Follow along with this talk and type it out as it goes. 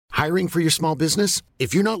Hiring for your small business?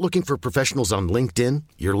 If you're not looking for professionals on LinkedIn,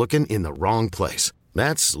 you're looking in the wrong place.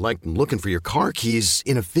 That's like looking for your car keys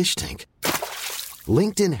in a fish tank.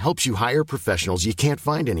 LinkedIn helps you hire professionals you can't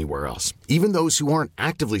find anywhere else, even those who aren't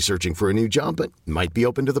actively searching for a new job but might be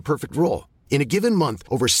open to the perfect role. In a given month,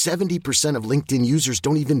 over 70% of LinkedIn users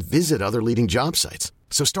don't even visit other leading job sites.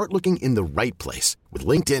 So start looking in the right place. With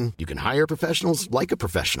LinkedIn, you can hire professionals like a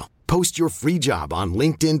professional. Post your free job on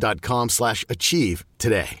linkedin.com/achieve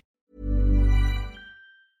today.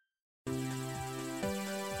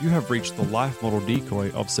 You have reached the life model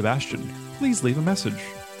decoy of Sebastian. Please leave a message.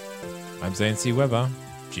 I'm Zane C. Weber,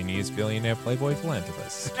 genius billionaire playboy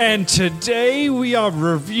philanthropist. And today we are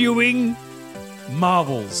reviewing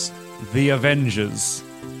Marvel's The Avengers.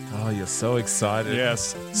 Oh, you're so excited.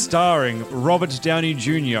 Yes. Starring Robert Downey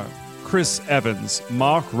Jr., Chris Evans,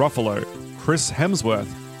 Mark Ruffalo, Chris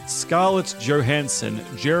Hemsworth, Scarlett Johansson,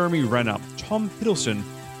 Jeremy Renner, Tom Hiddleston,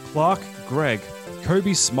 Clark Gregg,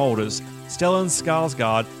 Kobe Smulders, Stellan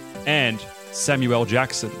Skarsgård, and Samuel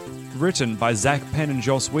Jackson. Written by Zach Penn and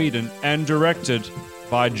Joss Whedon and directed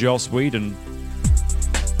by Joss Whedon.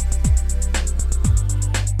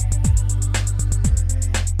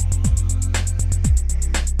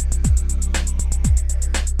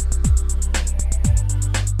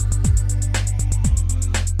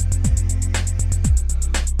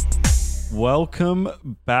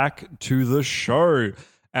 Welcome back to the show.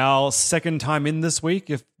 Our second time in this week,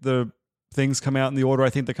 if the things come out in the order I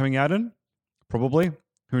think they're coming out in. Probably.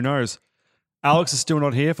 Who knows? Alex is still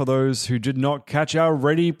not here for those who did not catch our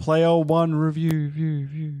Ready Player One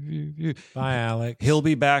review. Bye, Alex. He'll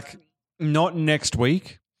be back not next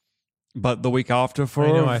week, but the week after for...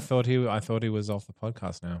 I know, I thought he was off the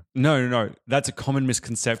podcast now. No. That's a common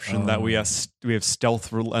misconception that we have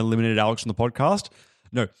stealth eliminated Alex from the podcast.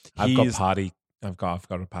 No, I've got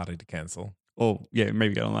a party to cancel. Oh, yeah,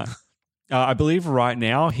 maybe get on that. I believe right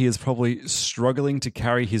now he is probably struggling to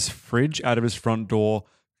carry his fridge out of his front door,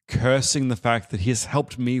 cursing the fact that he has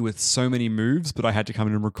helped me with so many moves, but I had to come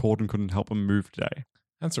in and record and couldn't help him move today.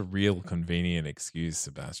 That's a real convenient excuse,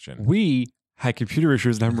 Sebastian. We had computer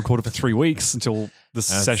issues and haven't recorded for 3 weeks until this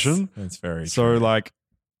session. That's very so true.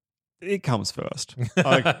 It comes first.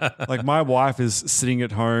 like my wife is sitting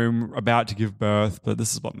at home about to give birth, but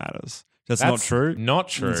this is what matters. That's not true. Not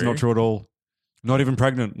true. It's not true at all. Not even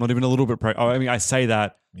pregnant. Not even a little bit pregnant. I mean, I say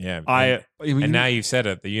that. Yeah. And now you've said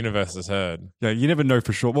it. The universe has heard. Yeah, you never know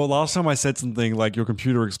for sure. Well, last time I said something like your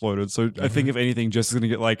computer exploded. So I think if anything, Jess is going to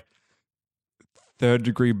get like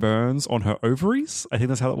 3rd-degree burns on her ovaries. I think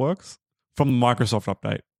that's how it works. From the Microsoft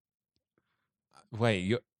update.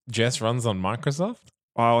 Wait, Jess runs on Microsoft?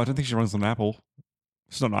 Oh, I don't think she runs on Apple.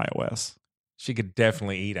 She's not on iOS. She could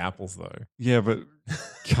definitely eat apples, though. Yeah, but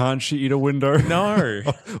can't she eat a window? No.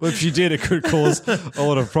 Well, if she did, it could cause a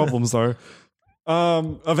lot of problems, though.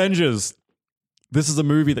 Avengers. This is a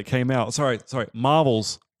movie that came out. Sorry.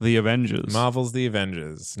 Marvel's The Avengers. Marvel's The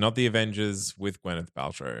Avengers. Not The Avengers with Gwyneth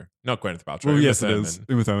Paltrow. Not Gwyneth Paltrow. Well, yes, Uma it is.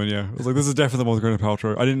 Uma Thurman, yeah. I was like, this is definitely the one with Gwyneth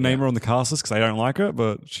Paltrow. I didn't name her on the cast list because I don't like her,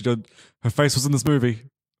 but she did. Her face was in this movie.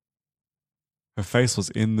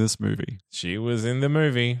 She was in the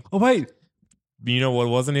movie. Oh, wait. You know what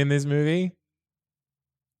wasn't in this movie?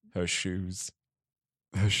 Her shoes.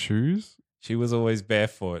 Her shoes? She was always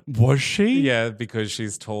barefoot. Was she? Yeah, because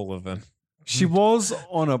she's taller than... She was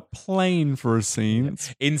on a plane for a scene.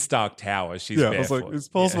 In Stark Tower, she's barefoot. I was like, it's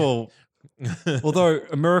possible. Yeah. Although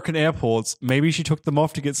American airports, maybe she took them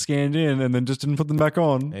off to get scanned in and then just didn't put them back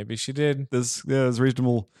on. Maybe she did. There's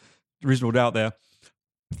reasonable doubt there.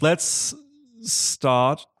 Let's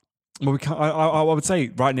start. Well, I would say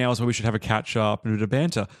right now is where we should have a catch up and do a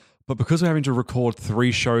banter. But because we're having to record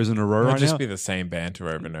 3 shows in a row It'll right just now, be the same banter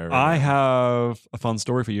over and over. I have a fun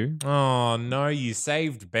story for you. Oh, no, you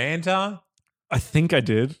saved banter? I think I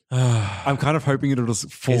did. I'm kind of hoping it'll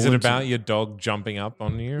just fall Is it into... about your dog jumping up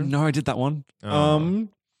on you? No, I did that one. Oh.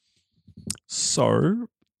 So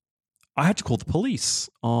I had to call the police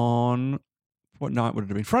on... What night would it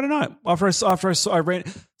have been? Friday night. After I ran...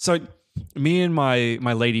 So me and my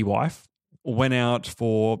lady wife went out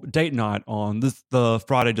for date night on the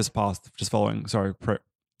Friday just following.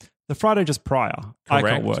 The Friday just prior.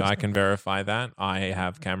 Correct. I can verify that. I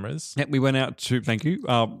have cameras. Yeah, we went out to, thank you,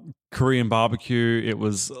 Korean barbecue. It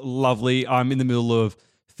was lovely. I'm in the middle of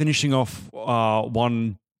finishing off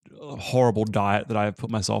one horrible diet that I put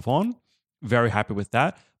myself on. Very happy with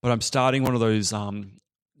that. But I'm starting one of those,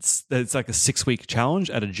 it's like a 6-week challenge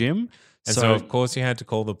at a gym. And so, of course, you had to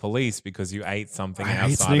call the police because you ate something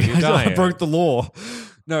outside of your diet. I broke the law.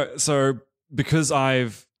 No, so because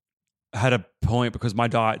I've had a point, because my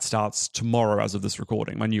diet starts tomorrow as of this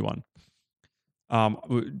recording, my new one.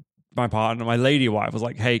 my partner, my lady wife, was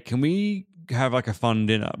like, "Hey, can we have like a fun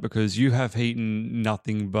dinner? Because you have eaten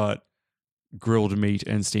nothing but grilled meat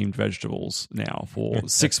and steamed vegetables now for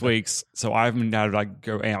 6 weeks, so I haven't been able to like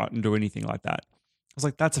go out and do anything like that." I was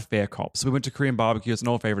like, "That's a fair cop." So we went to Korean barbecue. It's an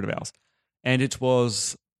old favorite of ours, and it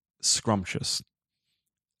was scrumptious.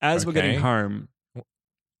 As we're getting home,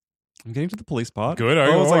 I'm getting to the police part. Good,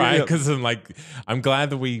 I was all like, right. yeah. Because I'm glad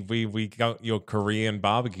that we got your Korean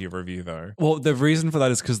barbecue review though. Well, the reason for that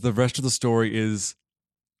is because the rest of the story is,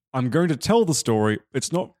 I'm going to tell the story.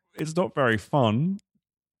 It's not very fun.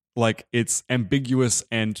 Like, it's ambiguous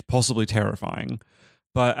and possibly terrifying.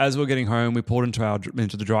 But as we're getting home, we pulled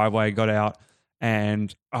into the driveway, got out,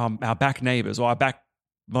 and our back neighbors, or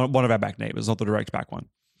one of our back neighbors, not the direct back one,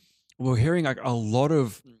 we're hearing like a lot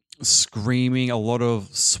of screaming, a lot of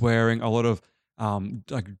swearing, a lot of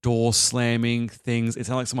like door slamming things. It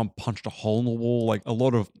sounded like someone punched a hole in the wall, like a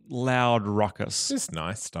lot of loud ruckus. Just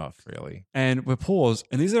nice stuff, really. And we're paused,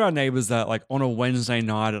 and these are our neighbors that like on a Wednesday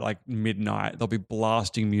night at like midnight, they'll be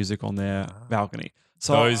blasting music on their balcony.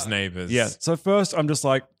 So those neighbors. Yeah. So first I'm just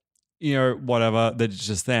like, whatever, they're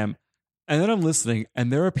just them. And then I'm listening,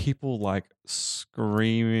 and there are people like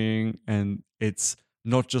screaming, and it's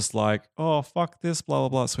not just like, "Oh, fuck this," blah, blah,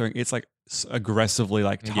 blah, swearing. It's like aggressively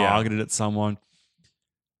like targeted at someone.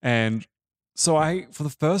 And so I, for the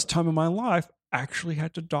first time in my life, actually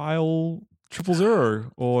had to dial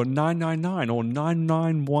 000 or 999 or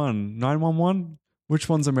 991. 911? Which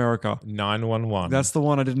one's America? 911. That's the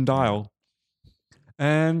one I didn't dial.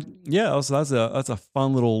 And yeah, so that's a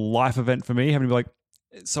fun little life event for me, having to be like,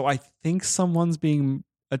 so I think someone's being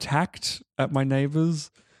attacked at my neighbors.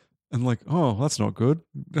 And like, oh, that's not good.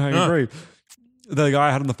 I agree. The guy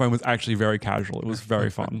I had on the phone was actually very casual. It was very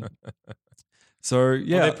fun. So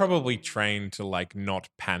yeah, they're probably trained to like not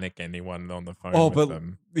panic anyone on the phone with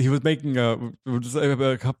them. He was making a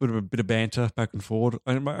bit of banter back and forward.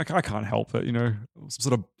 I can't help it, some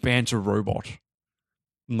sort of banter robot.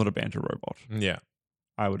 I'm not a banter robot. Yeah,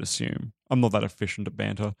 I would assume. I'm not that efficient at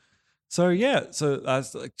banter. So yeah, so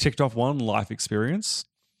that's ticked off one life experience,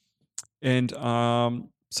 and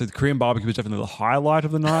so the Korean barbecue was definitely the highlight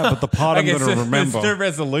of the night, but the part I'm going to remember. There's no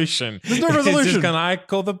resolution. There's no resolution. It's just, can I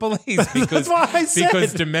call the police? Because, that's what I said.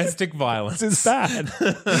 Because domestic violence is bad.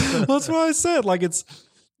 That's what I said. Like, it's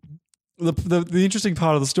the interesting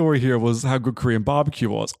part of the story here was how good Korean barbecue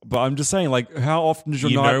was. But I'm just saying, like, how often does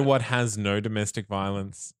your night... You know what has no domestic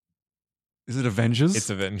violence? Is it Avengers? It's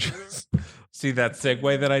Avengers. See that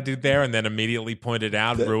segue that I did there and then immediately pointed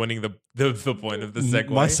out, ruining the point of the segue?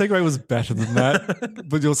 My segue was better than that,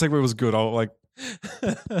 but your segue was good. I'll like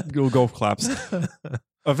golf claps.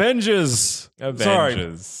 Avengers.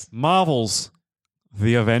 Sorry. Marvels.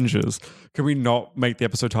 The Avengers. Can we not make the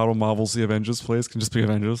episode title Marvels The Avengers, please? Can it just be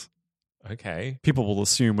Avengers? Okay. People will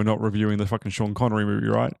assume we're not reviewing the fucking Sean Connery movie,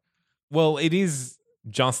 right? Well, it is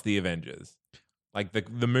just The Avengers. Like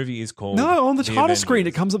the movie is called... No, on the title screen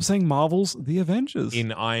it comes up saying Marvel's The Avengers. In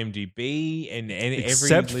IMDb and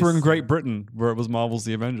except for in Great Britain, where it was Marvel's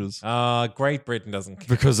The Avengers. Great Britain doesn't care.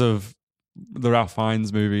 Because of the Ralph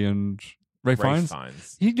Fiennes movie and... Ray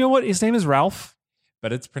Fiennes? You know what? His name is Ralph.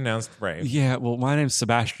 But it's pronounced Ray. Yeah, well, my name's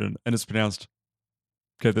Sebastian, and it's pronounced...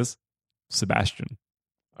 Get this? Sebastian.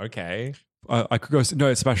 Okay. I could go... No,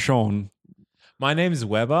 it's Sebastian. My name's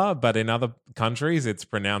Weber, but in other countries it's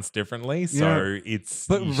pronounced differently. So it's...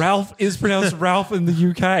 But Ralph is pronounced Ralph in the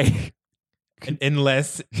UK.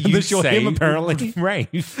 Unless you say him, apparently.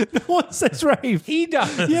 Rafe. No one says Rafe. He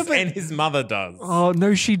does, and his mother does. Oh,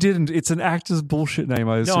 no, she didn't. It's an actor's bullshit name,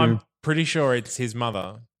 I assume. No, I'm pretty sure it's his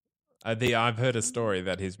mother. I've heard a story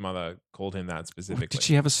that his mother called him that specifically. Did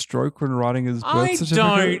she have a stroke when writing his birth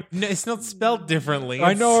certificate? No, it's not spelled differently.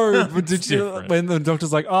 I know, but did she? When the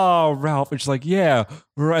doctor's like, "Oh, Ralph," and she's like, "Yeah,"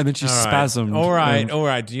 right, and then she spasmed. All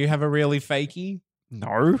right. Do you have a really fakey?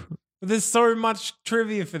 No. There's so much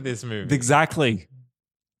trivia for this movie. Exactly.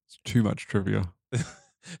 It's too much trivia.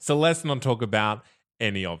 So let's not talk about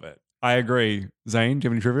any of it. I agree. Zane, do you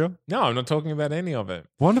have any trivia? No, I'm not talking about any of it.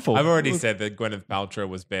 Wonderful. I've already said that Gwyneth Paltrow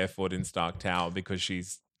was barefoot in Stark Tower because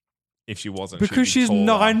if she wasn't, because she's taller.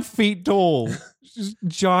 9 feet tall. She's a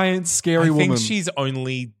giant, scary woman.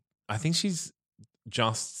 I think she's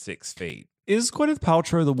just 6 feet. Is Gwyneth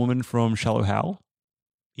Paltrow the woman from Shallow Hal?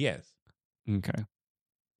 Yes. Okay.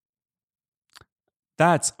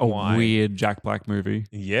 That's a weird Jack Black movie.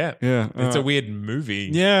 Yeah. Yeah. It's a weird movie.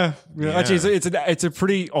 Yeah. Actually, it's a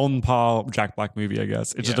pretty on par Jack Black movie, I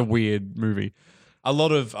guess. It's just a weird movie. A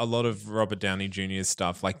lot of Robert Downey Jr.'s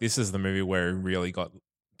stuff, like this is the movie where he really got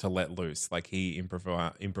to let loose. Like he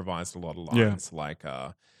improvised a lot of lines. Like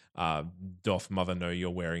doth mother know you're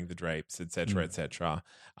wearing the drapes, etc., etc.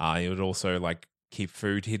 He would also like keep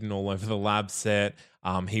food hidden all over the lab set.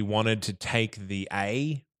 He wanted to take the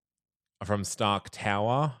A from Stark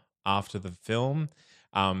Tower after the film.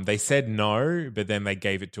 They said no, but then they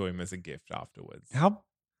gave it to him as a gift afterwards. How?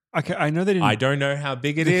 Okay, I know they didn't. I don't know how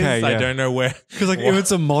big it is. Okay, I yeah. don't know where. Because like if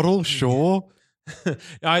it's a model, sure.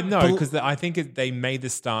 I know because I think they made the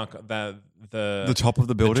Stark The top of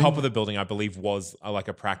the building. The top of the building, I believe, was like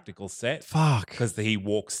a practical set. Fuck. Because he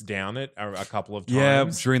walks down it a couple of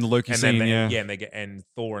times. Yeah, during the Loki and scene. then And and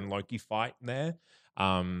Thor and Loki fight there.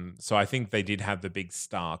 So I think they did have the big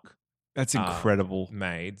Stark. That's incredible.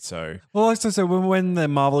 Made so. Well, like so when the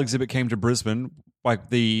Marvel exhibit came to Brisbane, like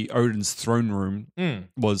the Odin's throne room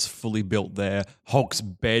was fully built there. Hulk's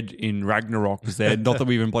bed in Ragnarok was there. Not that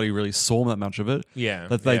we even bloody really saw that much of it. Yeah,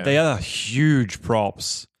 but they are huge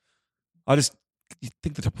props. You'd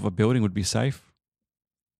think the top of a building would be safe.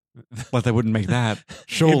 Like they wouldn't make that.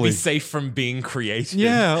 Surely. It'd be safe from being created.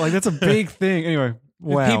 Yeah, like that's a big thing. Anyway,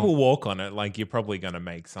 wow. If people walk on it, like you're probably going to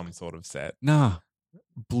make some sort of set. Nah.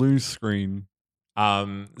 Blue screen.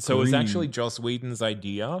 So it was Green. actually Joss Whedon's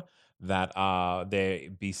idea that there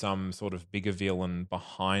be some sort of bigger villain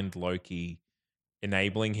behind Loki,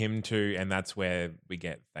 enabling him to, and that's where we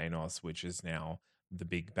get Thanos, which is now the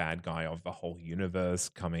big bad guy of the whole universe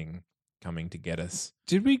coming to get us.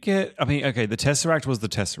 Did we get? I mean, okay, the Tesseract was the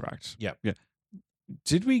Tesseract. Yep. Yeah.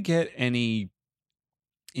 Did we get any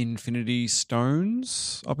Infinity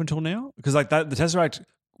Stones up until now? Because like that, the Tesseract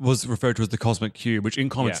was referred to as the Cosmic Cube, which in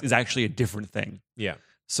comics is actually a different thing. Yeah.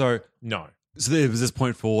 So there was this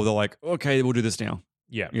point for they're like, okay, we'll do this now.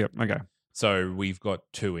 Yeah. Yep. Okay. So we've got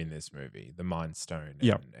two in this movie: the Mind Stone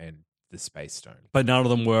and the Space Stone. But none of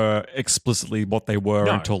them were explicitly what they were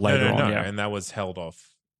until later on. Yeah. And that was held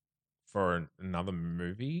off for another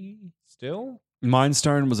movie still. Mind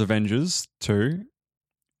Stone was Avengers 2.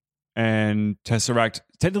 And Tesseract,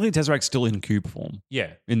 technically Tesseract's still in cube form.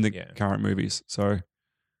 Yeah. In the current movies. So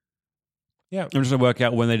yeah. I'm just going to work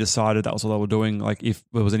out when they decided that was what they were doing, like if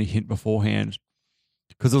there was any hint beforehand.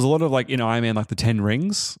 Because there was a lot of like in Iron Man, like the 10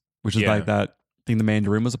 rings, which is like that thing the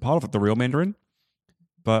Mandarin was a part of, like the real Mandarin.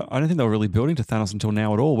 But I don't think they were really building to Thanos until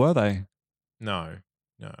now at all, were they? No,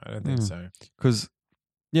 I don't think so. Because,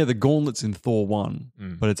 the gauntlet's in Thor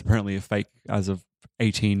 1, but it's apparently a fake as of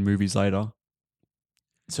 18 movies later.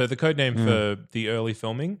 So the code name for the early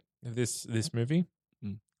filming of this movie,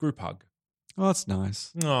 Group Hug. Oh, that's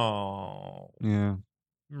nice. Oh. Yeah.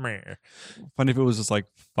 Meh. Funny if it was just like,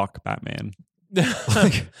 fuck Batman.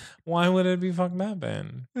 Why would it be fuck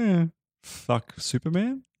Batman? Yeah. Fuck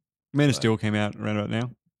Superman? Man of Steel came out around about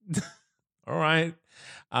now. All right.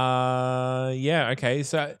 Okay.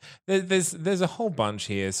 So there's a whole bunch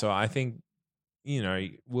here. So I think,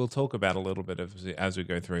 we'll talk about a little bit of as we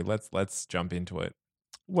go through. Let's jump into it.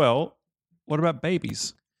 Well, what about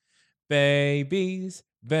babies? Babies.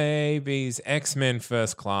 X-Men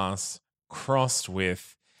First Class crossed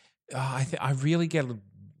with, I really get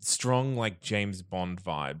strong like James Bond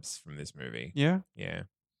vibes from this movie. Yeah? Yeah.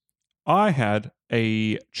 I had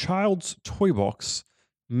a child's toy box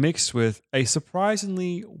mixed with a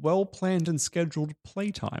surprisingly well-planned and scheduled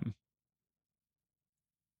playtime.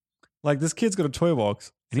 Like this kid's got a toy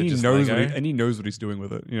box and he knows what he's doing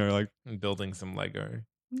with it. Like building some Lego.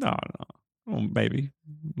 No. Well, maybe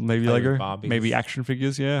Play Lego, Barbies. maybe action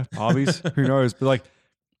figures. Yeah, Barbies. Who knows?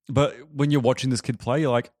 But when you're watching this kid play,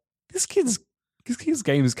 you're like, this kid's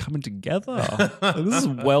game is coming together.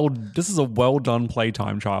 This is a well done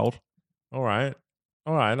playtime, child. All right.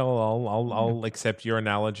 I'll accept your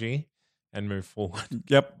analogy and move forward.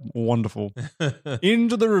 Yep, wonderful.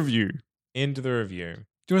 Into the review. Do you want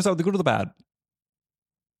to start with the good or the bad?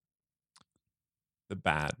 The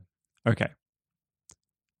bad. Okay.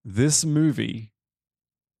 This movie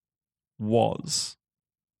was.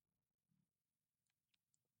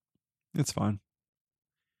 It's fine.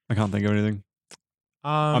 I can't think of anything.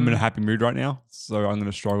 I'm in a happy mood right now, so I'm going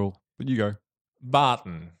to struggle. But you go.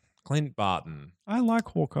 Clint Barton. I like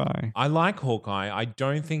Hawkeye. I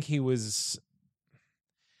don't think he was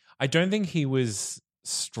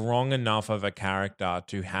strong enough of a character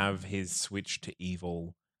to have his switch to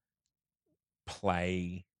evil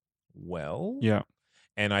play well. Yeah.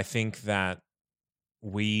 And I think that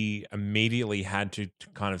we immediately had to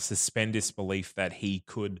kind of suspend disbelief that he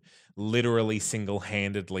could literally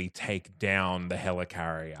single-handedly take down the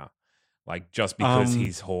helicarrier, like just because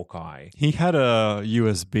he's Hawkeye. He had a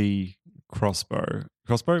USB crossbow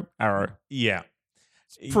arrow. Yeah,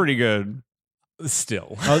 it's pretty good.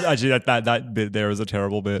 Still, actually, that bit there is a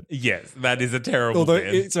terrible bit. Yes, that is a terrible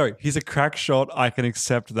bit. Sorry, he's a crack shot. I can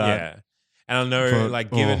accept that. Yeah. And I know, But,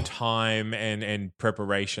 like, given time and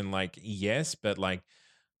preparation, like, yes, but like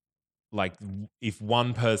if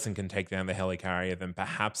one person can take down the helicarrier, then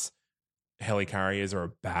perhaps helicarriers are a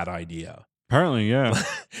bad idea. Apparently, yeah.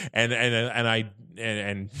 and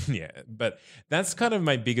yeah, but that's kind of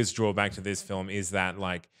my biggest drawback to this film is that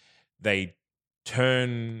like they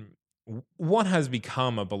turn what has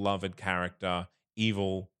become a beloved character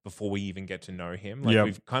evil before we even get to know him. Like Yep.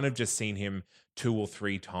 we've kind of just seen him 2 or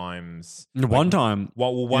 3 times. One time.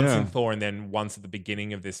 Well, once Yeah. in Thor, and then once at the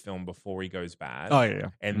beginning of this film before he goes bad. Oh, yeah.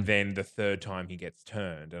 And then the 3rd time he gets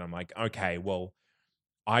turned, and I'm like, okay, well,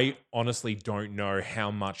 I honestly don't know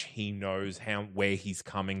how much he knows where he's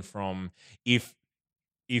coming from. If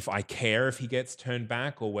I care if he gets turned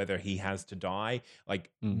back or whether he has to die, like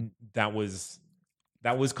that was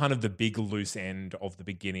kind of the big loose end of the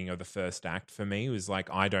beginning of the first act for me. It was like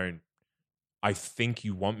I think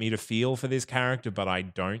you want me to feel for this character, but I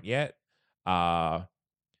don't yet. And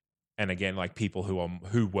again, like people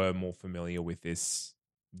who were more familiar with this,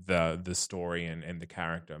 the story and the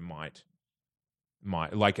character might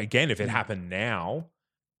like, again, if it happened now,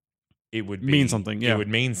 it would Mean something. Yeah. It would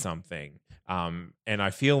mean something. And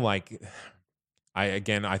I feel like I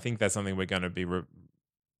think that's something we're going to be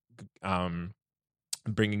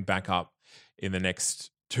bringing back up in the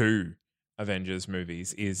next 2 Avengers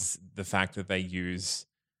movies is the fact that they use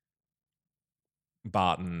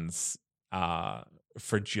Barton's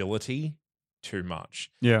fragility too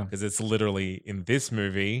much. Yeah. Because it's literally in this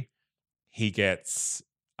movie he gets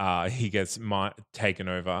taken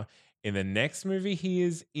over. In the next movie he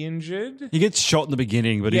is injured. He gets shot in the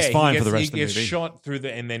beginning, but he's fine for the rest of the movie. He gets shot through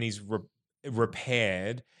and then he's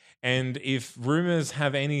repaired. And if rumors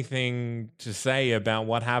have anything to say about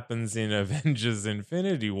what happens in Avengers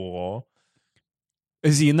Infinity War,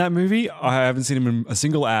 is he in that movie? I haven't seen him in a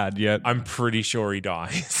single ad yet. I'm pretty sure he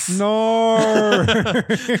dies. No.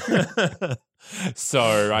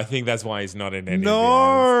 So I think that's why he's not in any.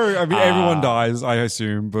 No. I mean, everyone dies, I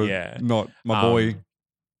assume, but not my boy.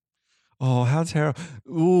 Oh, how terrible.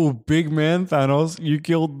 Ooh, big man Thanos. You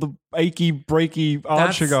killed the achy, breaky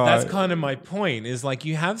archer guy. That's kind of my point, is like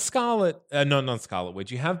you have not Scarlet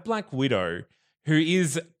Witch, you have Black Widow, who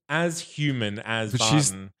is as human as Barton.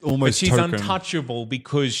 She's almost she's token. untouchable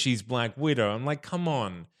because she's Black Widow. I'm like, come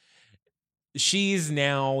on. She is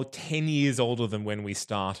now 10 years older than when we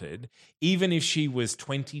started. Even if she was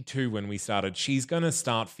 22 when we started, she's going to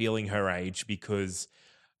start feeling her age because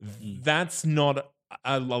that's not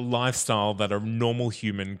a lifestyle that a normal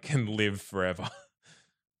human can live forever.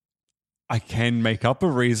 I can make up a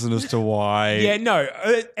reason as to why. Yeah, no,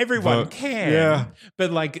 everyone can. Yeah.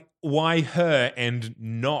 But like, why her and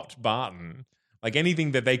not Barton? Like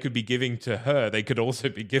anything that they could be giving to her, they could also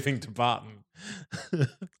be giving to Barton.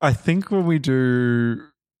 I think when we do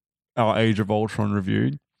our Age of Ultron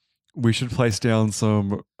review, we should place down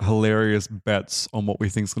some hilarious bets on what we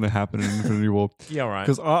think is going to happen in Infinity War. Yeah, all right.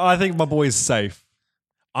 Because I think my boy is safe.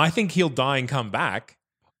 I think he'll die and come back.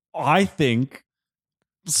 I think,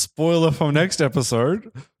 spoiler from next episode,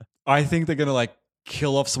 I think they're going to like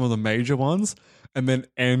kill off some of the major ones and then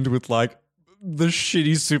end with like the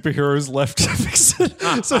shitty superheroes left to fix it.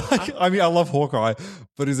 So like, I mean, I love Hawkeye,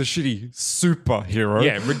 but he's a shitty superhero.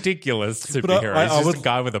 Yeah, ridiculous superhero. He's just a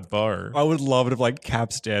guy with a bow. I would love it if like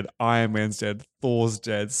Cap's dead, Iron Man's dead, Thor's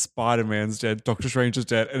dead, Spider-Man's dead, Doctor Strange is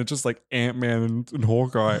dead, and it's just like Ant-Man and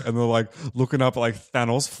Hawkeye, and they're like looking up at like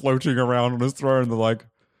Thanos floating around on his throne, and they're like,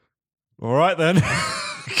 all right then.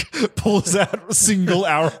 Pulls out a single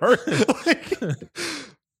arrow.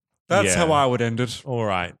 That's how I would end it. All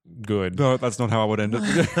right, good. No, that's not how I would end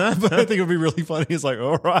it. But I think it would be really funny. It's like,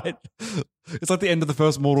 all right. It's like the end of the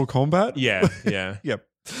first Mortal Kombat. Yeah, yeah. Yep.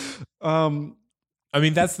 I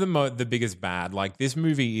mean, that's the biggest bad. Like, this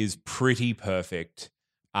movie is pretty perfect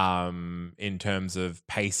in terms of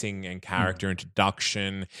pacing and character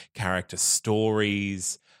introduction, character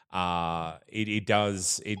stories. It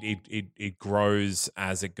grows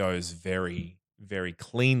as it goes very, very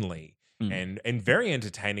cleanly. And very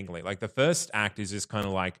entertainingly. Like the first act is just kind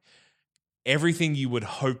of like everything you would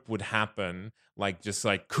hope would happen, like just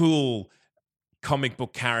like cool comic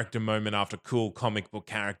book character moment after cool comic book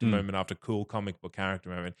character moment after cool comic book character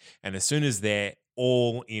moment. And as soon as they're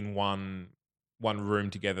all in one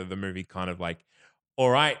room together, the movie kind of like,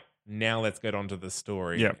 all right, now let's get on to the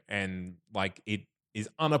story. Yep. And like it is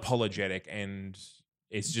unapologetic and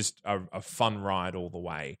it's just a fun ride all the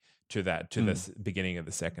way to the beginning of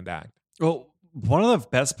the second act. Well, one of the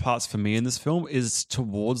best parts for me in this film is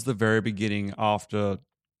towards the very beginning after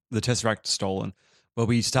the Tesseract is stolen, where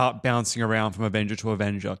we start bouncing around from Avenger to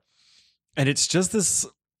Avenger. And it's just this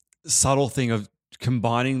subtle thing of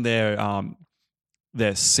combining their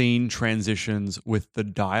their scene transitions with the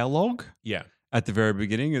dialogue Yeah. at the very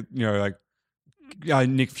beginning. Like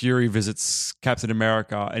Nick Fury visits Captain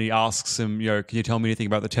America and he asks him, can you tell me anything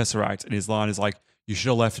about the Tesseract? And his line is like, you should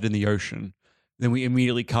have left it in the ocean. Then we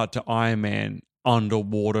immediately cut to Iron Man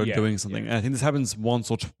underwater doing something. And I think this happens once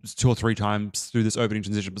or two or three times through this opening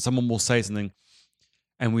transition, but someone will say something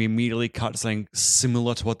and we immediately cut to something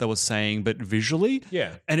similar to what they were saying, but visually.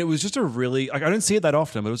 Yeah. And it was just a really, I don't see it that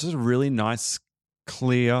often, but it was just a really nice,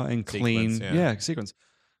 clear and clean sequence.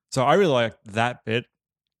 So I really like that bit.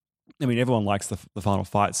 I mean, everyone likes the final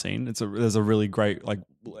fight scene. There's a really great, like,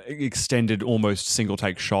 extended, almost single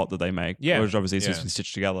take shot that they make. Yeah. Which obviously is just been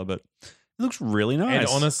stitched together, but it looks really nice. And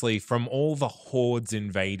honestly, from all the hordes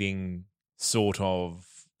invading sort of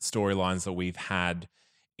storylines that we've had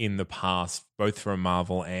in the past, both from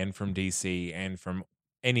Marvel and from DC and from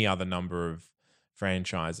any other number of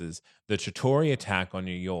franchises, the Chitauri attack on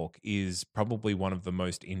New York is probably one of the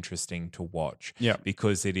most interesting to watch. Yeah.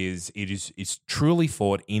 Because it's truly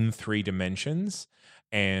fought in 3 dimensions,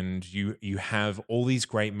 and you have all these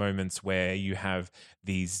great moments where you have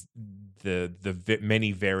these the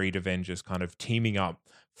many varied Avengers kind of teaming up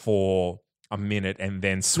for a minute and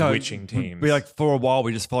then switching teams. Like for a while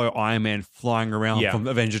we just follow Iron Man flying around from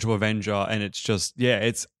Avenger to Avenger, and it's just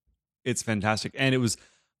it's fantastic. And it was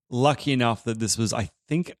lucky enough that this was, I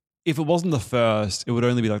think, if it wasn't the first, it would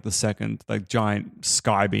only be like the second, like giant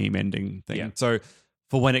sky beam ending thing. Yeah. So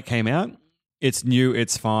for when it came out, it's new,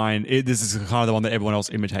 it's fine. This is kind of the one that everyone else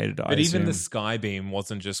imitated. But even the sky beam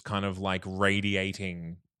wasn't just kind of like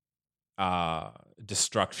radiating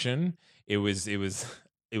destruction. It was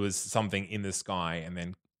something in the sky and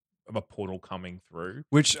then a portal coming through.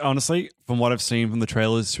 Which honestly, from what I've seen from the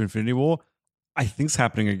trailers to Infinity War, I think's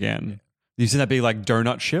happening again. Yeah. You've seen that big like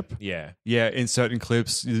donut ship? Yeah. Yeah, in certain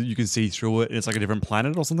clips, you can see through it. And it's like a different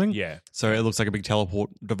planet or something. Yeah. So it looks like a big teleport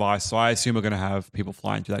device. So I assume we're going to have people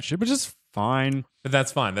flying through that ship, which is fine. But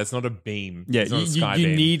that's fine. That's not a beam. Yeah, you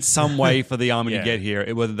need some way for the army to get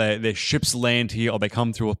here. Whether their ships land here or they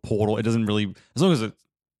come through a portal, it doesn't really, as long as it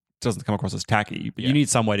doesn't come across as tacky, but you need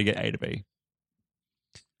some way to get A to B.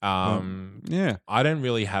 I don't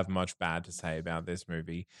really have much bad to say about this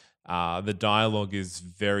movie. The dialogue is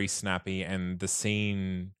very snappy, and the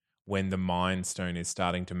scene when the Mind Stone is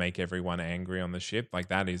starting to make everyone angry on the ship, like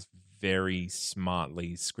that is very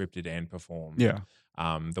smartly scripted and performed. Yeah.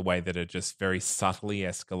 The way that it just very subtly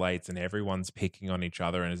escalates and everyone's picking on each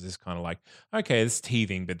other, and it's just kind of like, okay, it's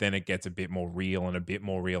teething, but then it gets a bit more real, and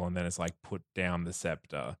then it's like, put down the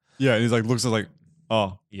scepter. Yeah, and he's like, looks like,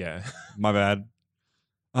 oh, yeah, my bad.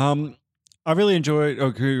 I really enjoyed.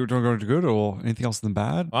 Oh, do you want to go to good or anything else than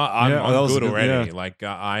bad? I'm good already. Yeah. Like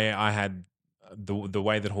I had the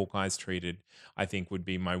way that Hawkeye's treated, I think would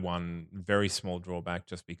be my one very small drawback,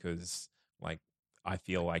 just because like I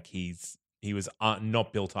feel like he was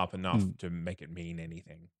not built up enough to make it mean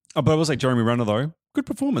anything. Oh, but I will say Jeremy Renner though, good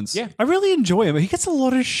performance. Yeah, I really enjoy him. He gets a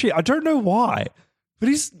lot of shit. I don't know why, but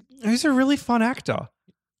he's a really fun actor.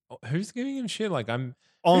 Who's giving him shit? Like I'm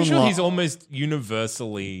sure he's almost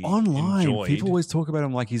universally online. enjoyed. People always talk about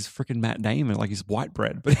him like he's freaking Matt Damon, like he's white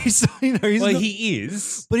bread. But he's he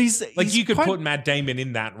is. But he's like you could put Matt Damon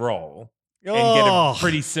in that role and get a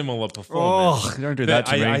pretty similar performance. Don't do that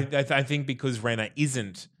to me. I think because Renner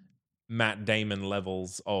isn't Matt Damon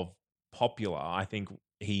levels of popular, I think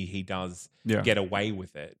he does get away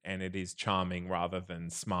with it, and it is charming rather than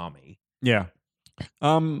smarmy. Yeah.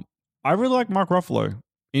 I really like Mark Ruffalo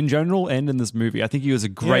in general and in this movie. I think he was a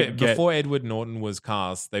great get. Before Edward Norton was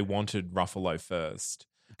cast, they wanted Ruffalo first.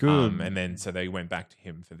 Good. And then so they went back to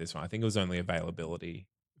him for this one. I think it was only availability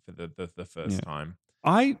for the first time.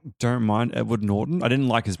 I don't mind Edward Norton. I didn't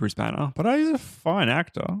like his Bruce Banner, but he's a fine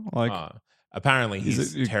actor. Like apparently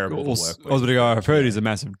he's terrible to work with. I was going to go, I've heard he's a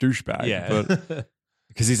massive douchebag. Yeah. But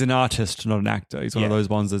because he's an artist, not an actor. He's one of those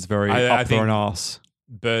ones that's very up for an ass.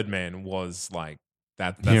 Birdman was like,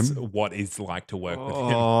 that's what it's like to work with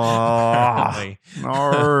him. Apparently.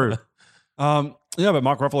 No. But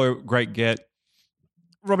Mark Ruffalo, great get.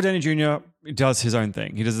 Robert Downey Jr. does his own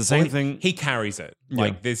thing. He does the same thing. He carries it.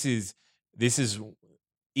 Like this is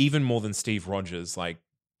even more than Steve Rogers. Like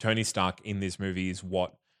Tony Stark in this movie is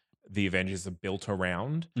what the Avengers are built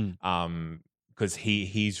around. Because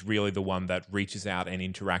he's really the one that reaches out and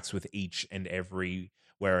interacts with each and every,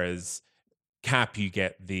 whereas Cap, you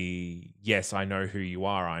get the, yes, I know who you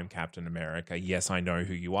are, I'm Captain America. Yes, I know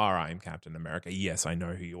who you are, I'm Captain America. Yes, I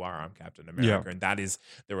know who you are, I'm Captain America. And that is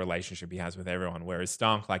the relationship he has with everyone. Whereas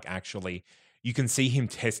Stark, like actually, you can see him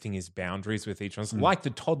testing his boundaries with each one, like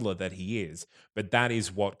the toddler that he is. But that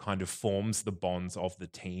is what kind of forms the bonds of the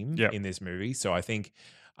team in this movie. So I think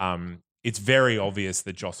it's very obvious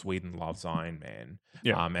that Joss Whedon loves Iron Man.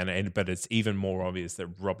 Yeah. But it's even more obvious that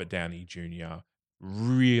Robert Downey Jr.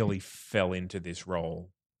 really fell into this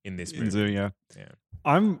role in this movie. Yeah. Yeah.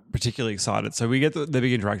 I'm particularly excited. So we get the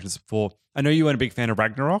big interactions before. I know you weren't a big fan of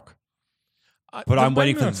Ragnarok, but I'm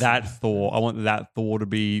waiting for that Thor. I want that Thor to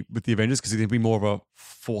be with the Avengers because he's going to be more of a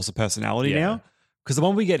force of personality now. Because the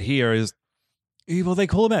one we get here is, well, they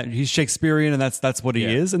call him out. He's Shakespearean, and that's what he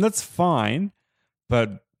is, and that's fine.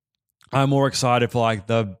 But I'm more excited for like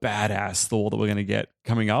the badass Thor that we're going to get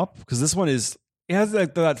coming up because this one it has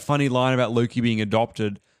like that funny line about Loki being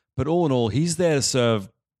adopted, but all in all, he's there to serve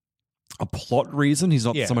a plot reason. He's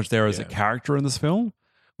not so much there as a character in this film,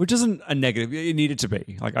 which isn't a negative. It needed to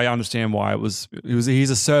be. Like I understand why he's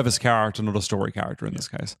a service character, not a story character in this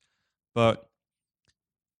case. But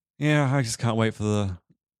yeah, I just can't wait for the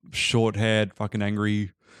short-haired, fucking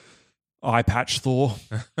angry eye patch Thor.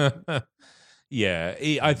 Yeah,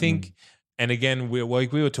 I think, and again, we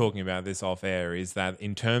were talking about this off air, is that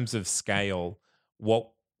in terms of scale, what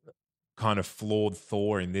kind of flawed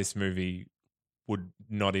Thor in this movie would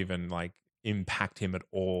not even like impact him at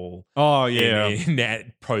all. Oh yeah,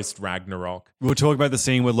 in post Ragnarok. We were talking about the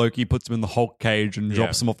scene where Loki puts him in the Hulk cage and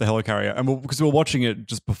drops him off the helicarrier, and because we were watching it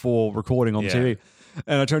just before recording on the TV,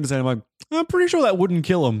 and I turned to Sam, I'm like, I'm pretty sure that wouldn't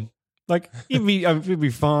kill him. Like it'd be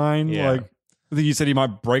fine. Yeah. Like I think you said he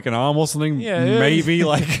might break an arm or something. Yeah, maybe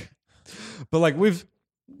like, but like we've.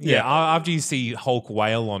 Yeah, after you see Hulk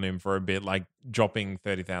wail on him for a bit, like dropping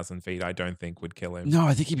 30,000 feet, I don't think would kill him. No,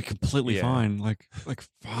 I think he'd be completely fine. Like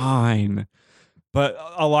fine. But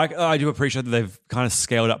I do appreciate that they've kind of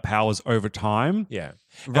scaled up powers over time. Yeah.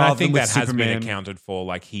 And I think that has been accounted for.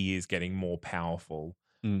 Like he is getting more powerful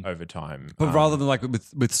over time. But rather than like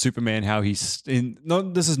with Superman, how he's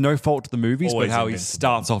this is no fault to the movies, but how he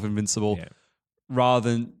starts off invincible. Yeah. Rather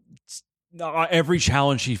than every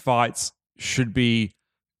challenge he fights should be,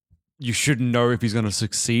 you should know if he's going to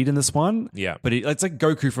succeed in this one. Yeah. But it's like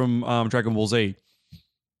Goku from Dragon Ball Z.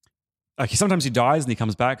 Like sometimes he dies and he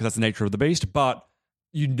comes back because that's the nature of the beast, but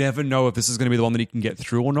you never know if this is going to be the one that he can get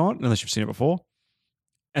through or not, unless you've seen it before.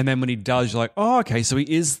 And then when he does, you're like, oh, okay, so he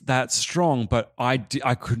is that strong, but I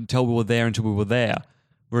couldn't tell we were there until we were there.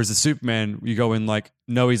 Whereas the Superman, you go in like,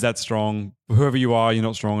 no, he's that strong. Whoever you are, you're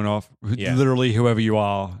not strong enough. Yeah. Literally, whoever you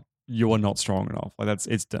are not strong enough. Like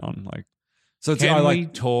it's done. Like. So can we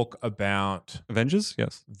talk about Avengers?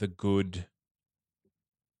 Yes. The good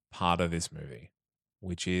part of this movie,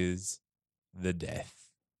 which is the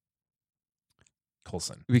death.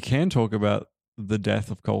 Coulson. We can talk about the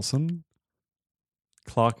death of Coulson.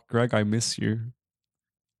 Clark Gregg, I miss you.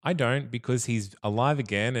 I don't, because he's alive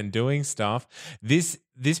again and doing stuff. This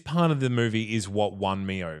part of the movie is what won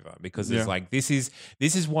me over, because it's like this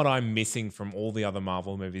is what I'm missing from all the other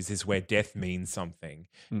Marvel movies, is where death means something.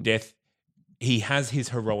 Death. He has his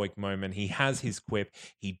heroic moment. He has his quip.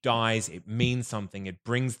 He dies. It means something. It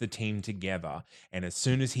brings the team together. And as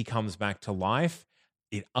soon as he comes back to life,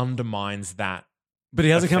 it undermines that. But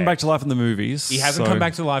he hasn't come back to life in the movies. He hasn't come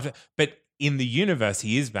back to life. But in the universe,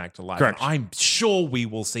 he is back to life. Correct. I'm sure we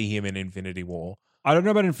will see him in Infinity War. I don't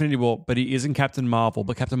know about Infinity War, but he is in Captain Marvel.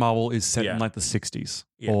 But Captain Marvel is set in like the 60s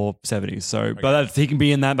or 70s. So, but he can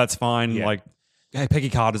be in that. That's fine. Yeah. Like, hey, Peggy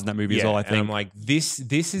Carter's in that movie as well, I think. And I'm like, this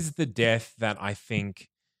is the death that I think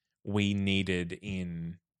we needed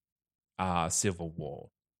in Civil War.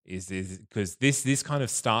 Is because this kind of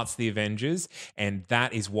starts the Avengers, and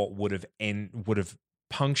that is what would have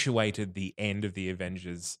punctuated the end of the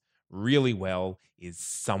Avengers really well, is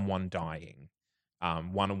someone dying.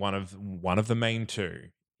 One of the main two.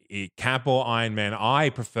 Cap or Iron Man. I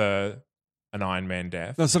prefer an Iron Man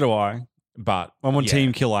death. No, so do I. But I'm on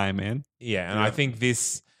team kill Iron Man. Yeah, and I think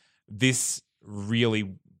this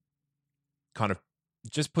really kind of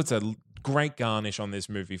just puts a great garnish on this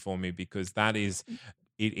movie for me, because that is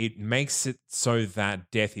it makes it so that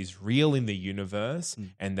death is real in the universe,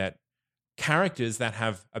 and that characters that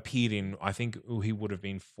have appeared in, I think he would have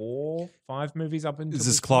been 4-5 movies up until. Is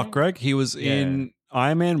this Clark Gregg? He was in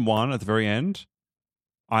Iron Man 1 at the very end,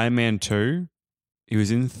 Iron Man 2. He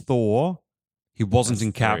was in Thor. He wasn't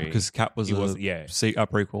in Cap because Cap was a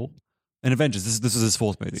prequel. And Avengers, this is his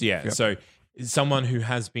fourth movie. Yeah, so someone who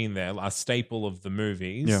has been there, a staple of the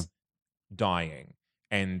movies, dying,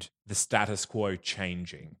 and the status quo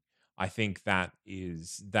changing. I think that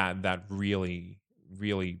is that really,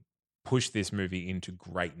 really pushed this movie into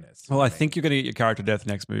greatness. Well, I think you're going to get your character death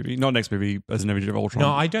next movie. Not next movie, as an Avenger of Ultron.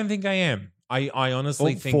 No, I don't think I am. I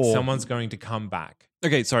honestly think someone's going to come back.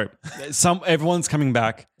 Okay, sorry. Everyone's coming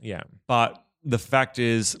back. Yeah. But the fact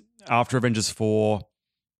is, after Avengers 4,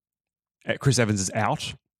 Chris Evans is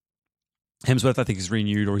out. Hemsworth, I think, is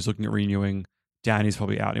renewed or he's looking at renewing. Downey's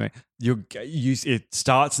probably out anyway. It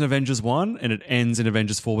starts in Avengers 1 and it ends in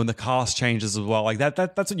Avengers 4 when the cast changes as well. Like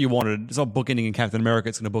that's what you wanted. It's not bookending in Captain America.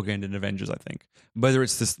 It's going to bookend in Avengers, I think. Whether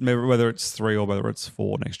it's 3 or whether it's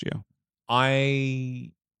 4 next year.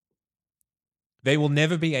 They will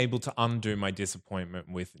never be able to undo my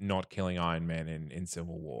disappointment with not killing Iron Man in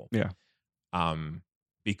Civil War. Yeah.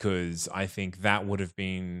 Because I think that would have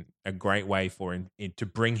been a great way for him to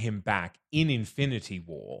bring him back in Infinity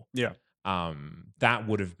War. Yeah. That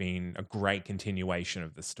would have been a great continuation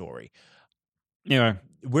of the story. Anyway,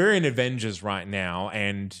 we're in Avengers right now,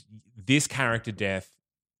 and this character death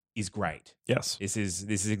is great. Yes. This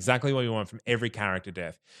is exactly what you want from every character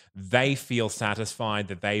death. They feel satisfied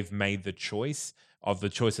that they've made the choice of the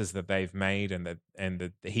choices that they've made, and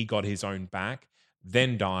that he got his own back,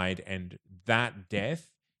 then died, and that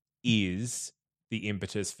death is the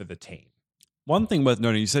impetus for the team. One thing worth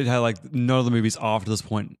noting, you said how like none of the movies after this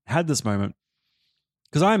point had this moment.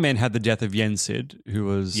 Because Iron Man had the death of Yensid, who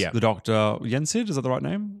was the Doctor. Yensid, is that the right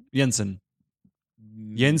name? Jensen.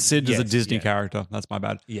 Yensid is a Disney character. That's my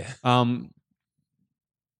bad. Yeah.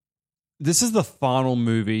 This is the final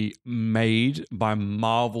movie made by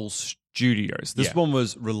Marvel Studios. This one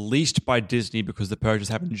was released by Disney because the purchase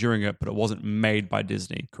happened during it, but it wasn't made by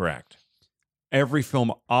Disney. Correct. Every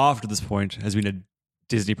film after this point has been a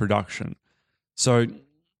Disney production. So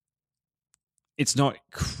it's not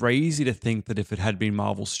crazy to think that if it had been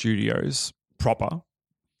Marvel Studios proper,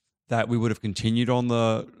 that we would have continued on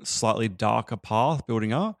the slightly darker path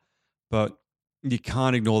building up. But you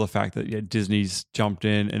can't ignore the fact that Disney's jumped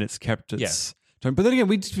in and it's kept its tone. But then again,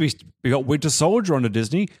 we got Winter Soldier onto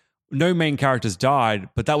Disney. No main characters died,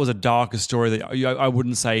 but that was a darker story that I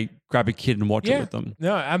wouldn't say grab a kid and watch it with them.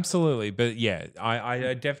 No, absolutely. But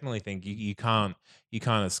I definitely think you can't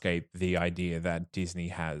escape the idea that Disney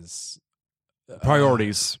has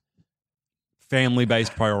priorities.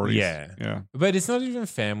 Family-based priorities. Yeah. But it's not even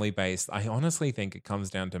family-based. I honestly think it comes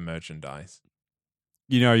down to merchandise.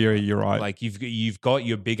 You're right. Like you've got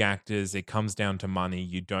your big actors. It comes down to money.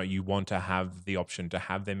 You want to have the option to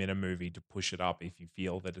have them in a movie to push it up if you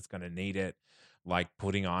feel that it's going to need it. Like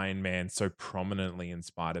putting Iron Man so prominently in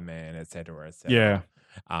Spider-Man, et cetera, et cetera.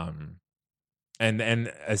 Yeah. And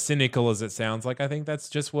as cynical as it sounds, like I think that's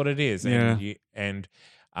just what it is. Yeah. And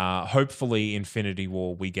hopefully, Infinity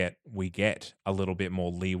War we get a little bit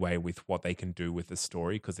more leeway with what they can do with the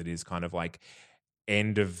story, because it is kind of like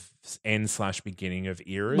end/beginning of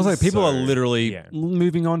eras. Well, people are literally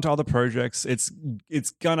moving on to other projects. It's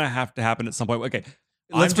gonna have to happen at some point. Okay,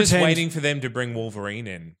 I'm just waiting for them to bring Wolverine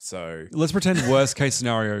in. So let's pretend worst case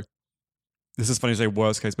scenario. This is funny to say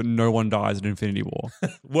worst case, but no one dies in Infinity War.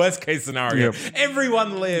 Worst case scenario,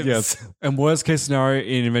 everyone lives. Yes, and worst case scenario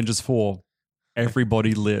in Avengers 4,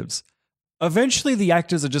 everybody lives. Eventually, the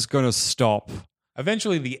actors are just going to stop.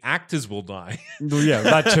 Eventually, the actors will die. Yeah,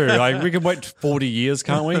 that too. Like we can wait 40 years,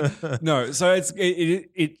 can't we? No. So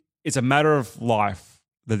it's a matter of life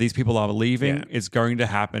that these people are leaving. Yeah. It's going to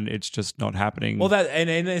happen. It's just not happening. Well, and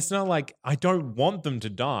it's not like I don't want them to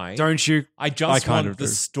die. Don't you? I just want the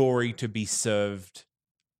story to be served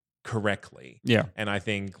correctly. Yeah. And I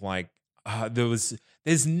think like there's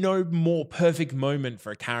no more perfect moment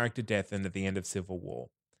for a character death than at the end of Civil War,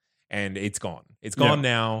 and it's gone. It's gone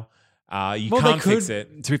now. You can't fix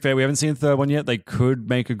it. To be fair, we haven't seen the third one yet. They could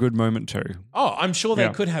make a good moment too. Oh, I'm sure they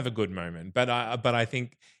could have a good moment, but I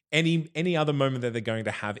think any other moment that they're going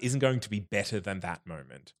to have isn't going to be better than that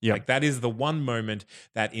moment. Yeah. Like that is the one moment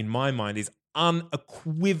that in my mind is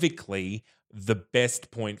unequivocally the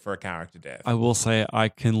best point for a character death. I will say I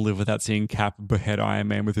can live without seeing Cap behead Iron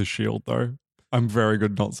Man with his shield though. I'm very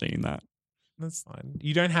good not seeing that. That's fine.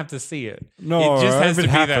 You don't have to see it. No, it just has to be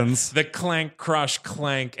happens. The clank, crush,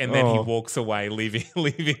 clank, and then he walks away, leaving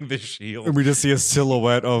the shield. And we just see a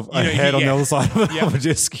silhouette of a head on the other side of a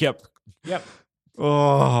disc. Yep.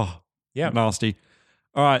 Oh, nasty.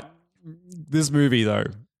 All right. This movie, though,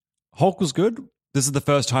 Hulk was good. This is the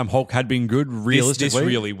first time Hulk had been good, realistically. This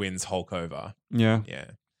really wins Hulk over. Yeah.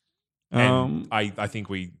 And I think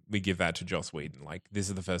we give that to Joss Whedon. Like, this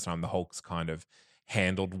is the first time the Hulk's kind of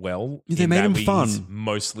handled well. They made him fun. He's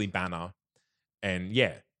mostly Banner. And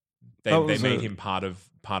they made him part of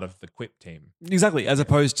the Quip team. Exactly. As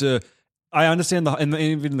opposed to, I understand and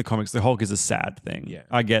even in the comics, the Hulk is a sad thing. Yeah.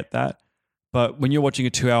 I get that. But when you're watching a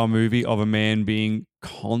 2-hour movie of a man being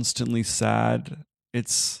constantly sad,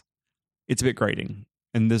 it's a bit grating.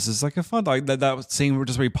 And this is like a fun, like that scene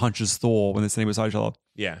just where he punches Thor when they're sitting beside each other.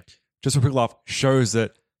 Yeah. Just a quick laugh shows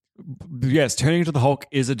that, yes, turning into the Hulk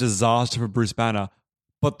is a disaster for Bruce Banner,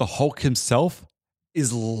 but the Hulk himself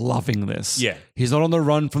is loving this. Yeah. He's not on the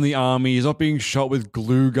run from the army. He's not being shot with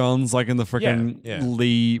glue guns like in the freaking Yeah.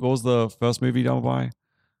 Lee. What was the first movie done by?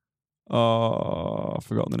 I've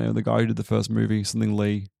forgotten the name of the guy who did the first movie. Something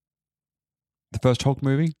Lee. The first Hulk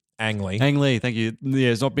movie? Ang Lee. Ang Lee, thank you. Yeah,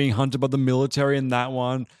 he's not being hunted by the military in that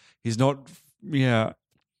one. He's not, yeah.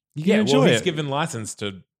 You can enjoy he's it. given license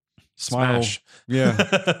to Smile. smash.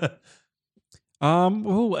 Yeah.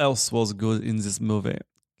 Who else was good in this movie?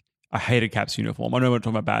 I hated Cap's uniform. I know we're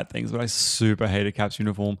talking about bad things, but I super hated Cap's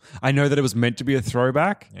uniform. I know that it was meant to be a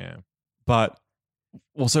throwback, Yeah. but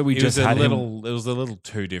also we It just was had a him. little. It was a little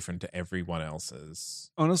too different to everyone else's.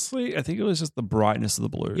 Honestly, I think it was just the brightness of the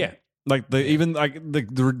blue. Yeah. Like even like the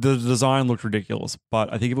design looked ridiculous, but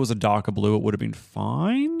I think if it was a darker blue, it would have been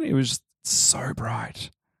fine. It was just so bright.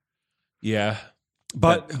 Yeah.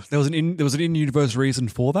 But there was an in-universe reason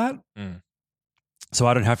for that. Mm. So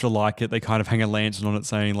I don't have to like it. They kind of hang a lantern on it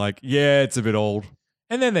saying like, yeah, it's a bit old.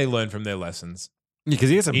 And then they learn from their lessons Because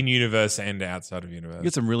he gets in universe and outside of universe. you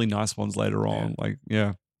get some really nice ones later on. Yeah. Like,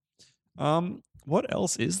 yeah. What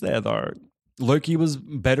else is there though? Loki was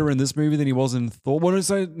better in this movie than he was in Thor. I was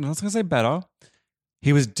going to say better.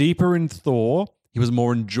 He was deeper in Thor. He was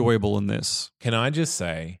more enjoyable in this. Can I just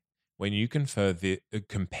say, when you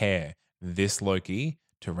compare this Loki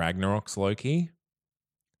to Ragnarok's Loki,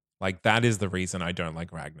 like that is the reason I don't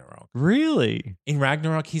like Ragnarok. Really? In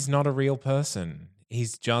Ragnarok, he's not a real person.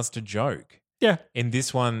 He's just a joke. Yeah. In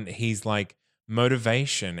this one, he's like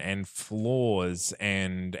motivation and flaws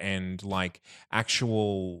and like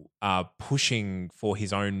actual pushing for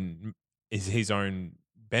his own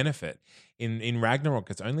benefit. In Ragnarok,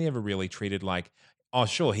 it's only ever really treated like, oh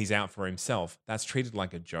sure, he's out for himself. That's treated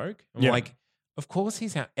like a joke. I'm like, of course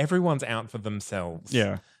he's out. Everyone's out for themselves.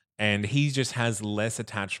 Yeah. And he just has less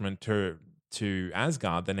attachment to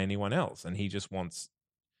Asgard than anyone else, and he just wants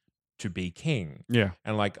to be king. Yeah.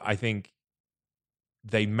 And like, I think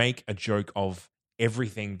they make a joke of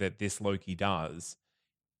everything that this Loki does,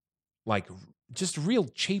 like just a real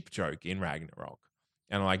cheap joke in Ragnarok.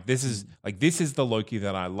 And like, this is the Loki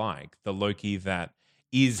that I like, the Loki that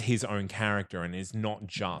is his own character and is not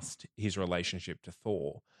just his relationship to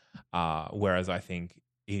Thor. Whereas I think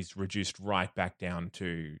he's reduced right back down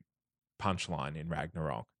to punchline in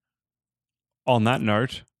Ragnarok. On that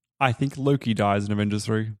note, I think Loki dies in Avengers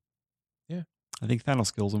 3. Yeah. I think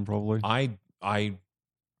Thanos kills him probably. I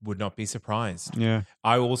would not be surprised. Yeah.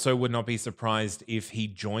 I also would not be surprised if he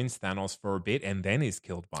joins Thanos for a bit and then is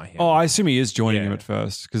killed by him. Oh, I assume he is joining him Yeah. at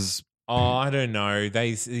first because I don't know.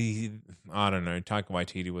 I don't know. Taika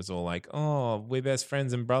Waititi was all like, "Oh, we're best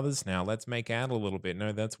friends and brothers now. Let's make out a little bit."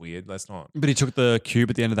 No, that's weird. Let's not. But he took the cube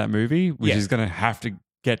at the end of that movie, which Yeah. is going to have to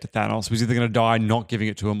get to Thanos. He's either going to die not giving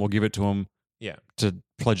it to him or give it to him Yeah. to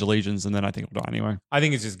pledge allegiance, and then I think he'll die anyway. I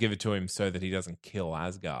think it's just give it to him so that he doesn't kill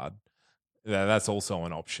Asgard. That's also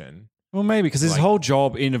an option. Well, maybe because his Like- whole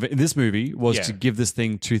job in this movie was Yeah. to give this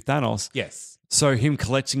thing to Thanos. Yes. So him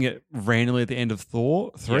collecting it randomly at the end of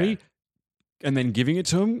Thor 3 Yeah. and then giving it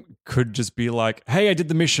to him could just be like, hey, I did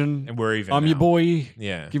the mission. And we're even. I'm your now. boy.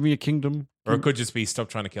 Yeah. Give me a kingdom. Or it could just be stop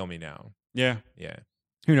trying to kill me now. Yeah. Yeah.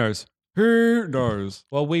 Who knows? Who knows?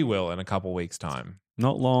 Well, we will in a couple weeks' time.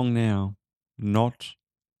 Not long now. Not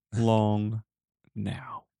long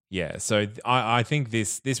now. Yeah. So I think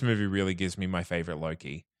this movie really gives me my favorite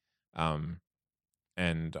Loki.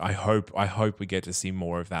 And I hope we get to see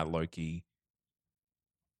more of that Loki.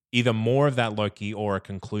 Either more of that Loki or a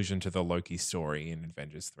conclusion to the Loki story in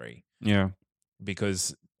Avengers 3. Yeah.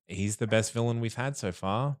 Because he's the best villain we've had so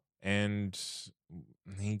far, and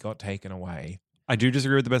he got taken away. I do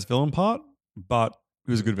disagree with the best villain part, but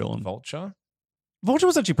he was a good villain. Vulture? Vulture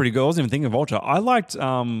was actually pretty good. I wasn't even thinking of Vulture. I liked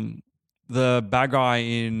the bad guy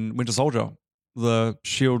in Winter Soldier, the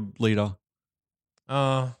SHIELD leader.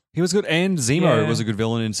 He was good. And Zemo Yeah. was a good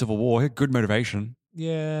villain in Civil War. He had good motivation.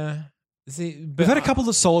 Yeah. See, We've had a couple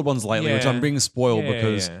of solid ones lately, which Yeah. I'm being spoiled Yeah,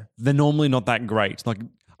 because yeah. they're normally not that great. Like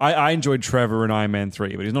I enjoyed Trevor in Iron Man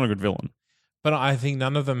 3, but he's not a good villain. But I think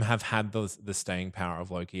none of them have had the staying power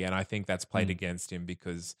of Loki, and I think that's played Mm. against him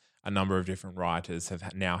because a number of different writers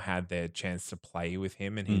have now had their chance to play with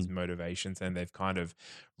him and his motivations, and they've kind of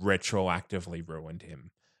retroactively ruined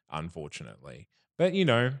him, unfortunately. But, you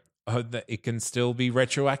know, I hope that it can still be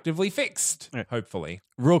retroactively fixed, Yeah. hopefully.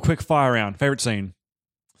 Real quick fire round. Favorite scene?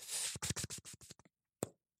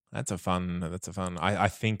 That's a fun. I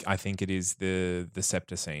think it is the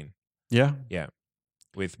scepter scene. Yeah. Yeah,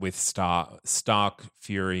 with Stark,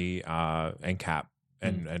 Fury, and Cap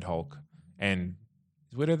and Hulk, and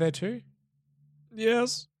is Widow there too?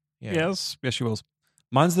 Yes. Yeah. Yes. Yes, she was.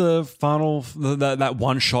 Mine's the final, that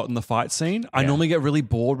one shot in the fight scene. I Yeah. normally get really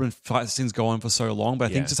bored when fight scenes go on for so long, but I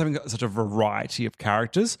think Yeah. just having got such a variety of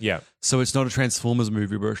characters. Yeah. So it's not a Transformers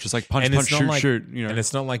movie where it's just like punch, And punch, it's not shoot, like, shoot. You know, and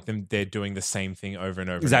it's not like they're doing the same thing over and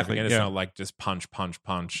over. Exactly, And over again. It's yeah. not like just punch, punch,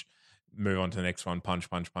 punch, move on to the next one, punch,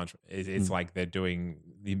 punch, punch. It's like they're doing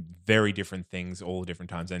the very different things all different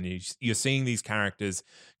times, and you're seeing these characters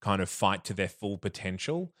kind of fight to their full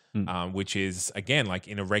potential, which is again like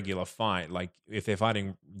in a regular fight. Like if they're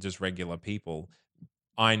fighting just regular people,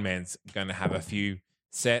 Iron Man's going to have a few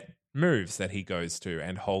set moves that he goes to,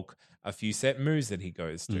 and Hulk a few set moves that he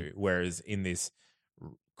goes to. Whereas in this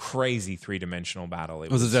crazy 3-dimensional battle,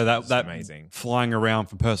 it was that amazing. flying around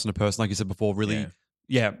from person to person, like you said before, really,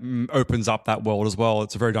 opens up that world as well.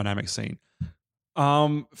 It's a very dynamic scene.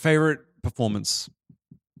 Favorite performance?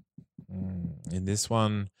 In this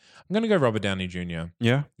one, I'm going to go Robert Downey Jr.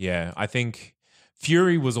 Yeah. Yeah, I think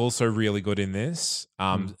Fury was also really good in this.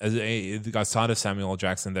 The side of Samuel L.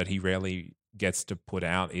 Jackson that he rarely gets to put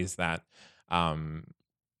out is that that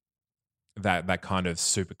kind of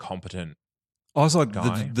super competent. Also, like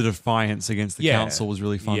guy. the defiance against the council was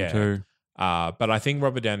really fun too. But I think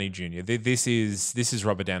Robert Downey Jr. This is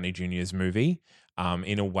Robert Downey Jr.'s movie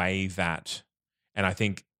in a way that, and I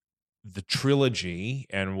think the trilogy,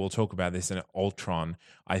 and we'll talk about this in Ultron,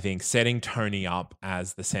 I think setting Tony up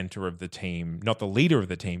as the center of the team, not the leader of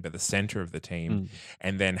the team, but the center of the team,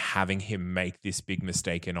 and then having him make this big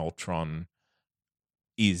mistake in Ultron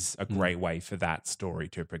is a great way for that story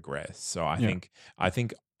to progress. So I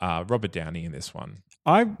think Robert Downey in this one.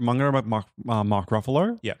 I'm going to go Mark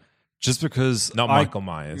Ruffalo. Yeah. Just because Not Michael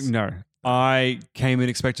Myers. No. I came in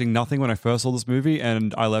expecting nothing when I first saw this movie,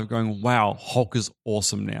 and I left going, wow, Hulk is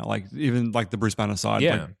awesome now. Like, even like the Bruce Banner side.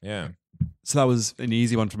 Yeah, like, yeah. So that was an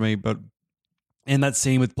easy one for me. But in that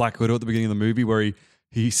scene with Black Widow at the beginning of the movie where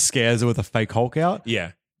he scares her with a fake Hulk out.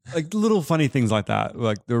 Yeah. Like little funny things like that.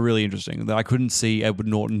 Like, they're really interesting that I couldn't see Edward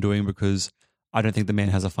Norton doing because I don't think the man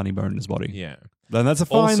has a funny bone in his body. Yeah. Then that's a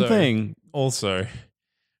fine thing. Also,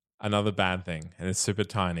 another bad thing, and it's super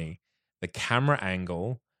tiny. The camera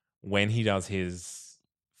angle when he does his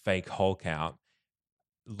fake Hulk out,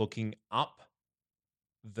 looking up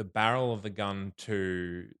the barrel of the gun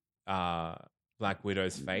to Black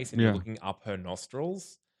Widow's face, and you're looking up her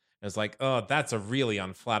nostrils. And it's like, oh, that's a really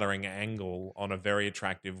unflattering angle on a very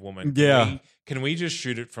attractive woman. Can we just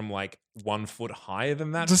shoot it from like 1 foot higher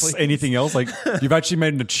than that? Just please? anything else. Like, you've actually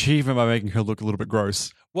made an achievement by making her look a little bit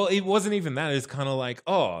gross. Well, it wasn't even that. It's kind of like,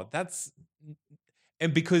 oh, that's...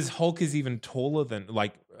 And because Hulk is even taller than...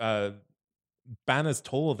 Like, Banner's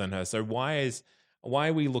taller than her. So why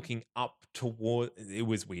are we looking up toward... It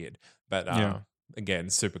was weird. But again,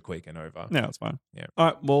 super quick and over. Yeah, that's fine. Yeah. All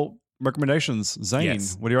right, well, recommendations. Zane,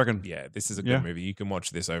 Yes. what do you reckon? Yeah, this is a good movie. You can watch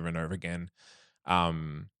this over and over again.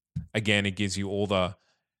 Again, it gives you all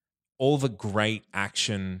the great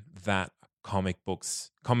action that comic book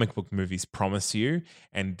movies promise you,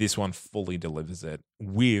 and this one fully delivers it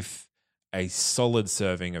with a solid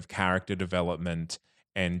serving of character development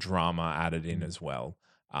and drama added in as well.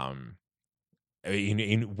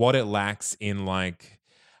 In what it lacks in like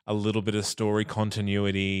a little bit of story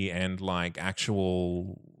continuity and like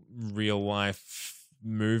actual real life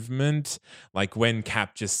movement, like when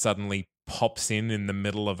Cap just suddenly pops in the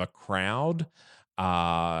middle of a crowd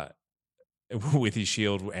with his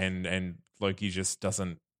shield, and Loki just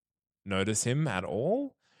doesn't notice him at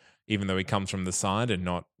all, even though he comes from the side and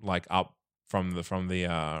not like up from the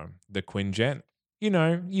Quinjet. You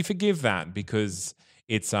know, you forgive that because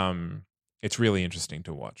it's really interesting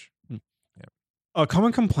to watch. A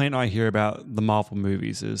common complaint I hear about the Marvel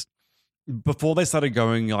movies is before they started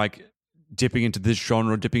going like dipping into this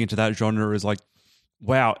genre, dipping into that genre, is like,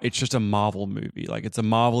 wow, it's just a Marvel movie. Like, it's a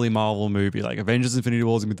Marvel movie. Like, Avengers Infinity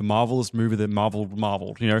War is going to be the marvelous movie that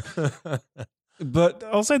Marveled, you know? But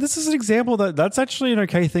I'll say this is an example that's actually an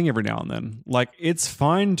okay thing every now and then. Like, it's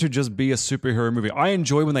fine to just be a superhero movie. I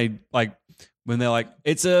enjoy when they're like,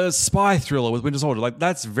 it's a spy thriller with Winter Soldier. Like,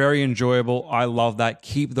 that's very enjoyable. I love that.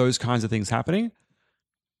 Keep those kinds of things happening.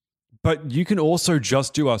 But you can also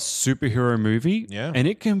just do a superhero movie, and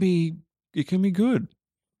it can be good.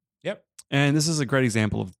 Yep. And this is a great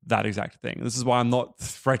example of that exact thing. This is why I'm not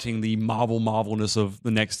fretting the Marvelness of the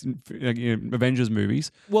next Avengers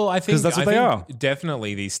movies. Well, I think that's what they are.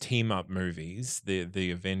 Definitely these team up movies, the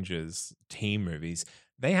Avengers team movies,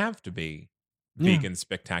 they have to be big and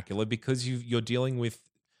spectacular because you're dealing with,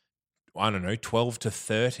 I don't know, 12 to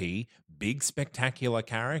 30 big spectacular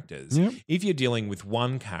characters. Yep. If you're dealing with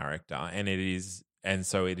one character and it is and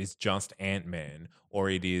so it is just Ant-Man or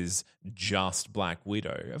it is just Black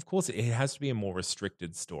Widow. Of course, it has to be a more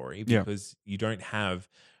restricted story Yeah. because you don't have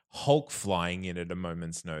Hulk flying in at a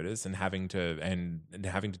moment's notice and having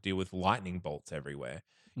to deal with lightning bolts everywhere.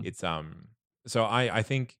 It's so I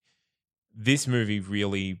think this movie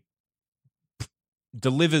really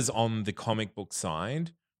delivers on the comic book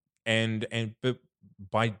side and but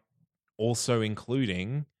by also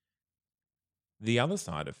including the other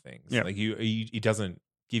side of things. Yeah. Like it doesn't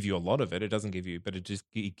give you a lot of it. It doesn't give you, but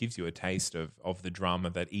it gives you a taste of the drama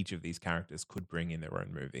that each of these characters could bring in their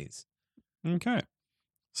own movies. Okay.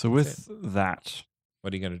 So with that,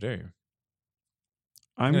 What are you going to do?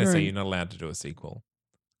 I'm I'm going to say going you're not allowed to do a sequel.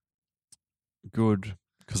 good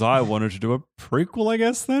because I wanted to do a prequel, I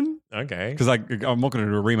guess, then. Okay. Because I'm not going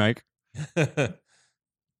to do a remake.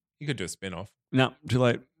 You could do a spin-off. No, too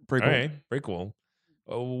late. Prequel. Okay, prequel.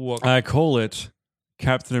 Oh, what? I call it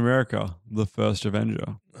Captain America, the First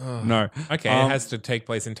Avenger. No. Okay, it has to take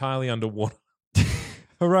place entirely underwater.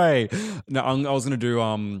 Hooray. No, I was going to do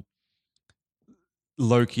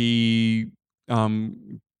Loki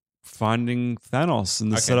finding Thanos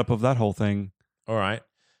and the setup of that whole thing. All right.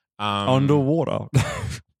 Underwater.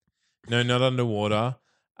 No, not underwater.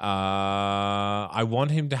 I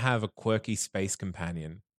want him to have a quirky space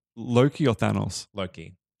companion. Loki or Thanos?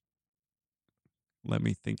 Loki. Let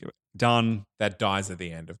me think of it. Done. That dies at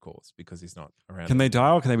the end, of course, because he's not around. Can they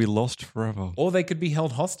die or can they be lost forever? Or they could be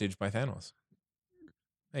held hostage by Thanos.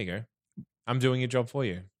 There you go. I'm doing your job for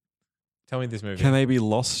you. Tell me this movie. Can they be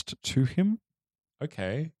lost to him?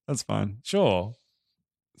 Okay. That's fine. Sure.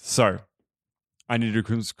 So, I need to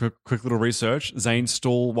do quick little research. Zane,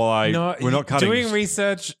 stall while we're not cutting. Doing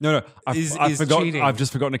research. No. is forgot. cheating. I've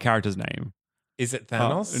just forgotten a character's name. Is it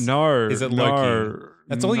Thanos? No. Is it no, Loki?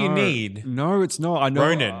 That's all you need. No, it's not. I know.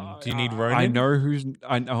 Ronan. Do you need Ronan? I know who's.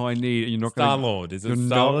 I know. I need. You're not going. Star-Lord. Is it you're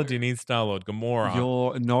Star-Lord? not- Do you need Star-Lord? Gamora.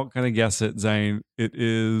 You're not going to guess it, Zane. It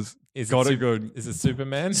is. Got it good. Is it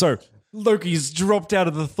Superman? So Loki's dropped out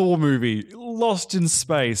of the Thor movie, lost in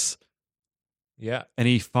space, yeah. and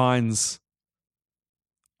he finds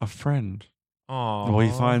a friend. Oh. Well, he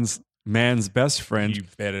finds man's best friend, You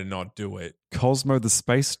better not do it. Cosmo the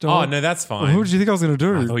space Oh, dog. no, that's fine. Well, who did you think I was going to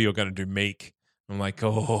I do? thought you were going to do Meek. I'm like,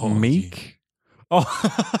 oh. Meek? Oh.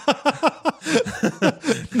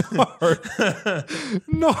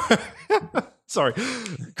 No. Sorry.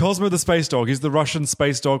 Cosmo the space dog. He's the Russian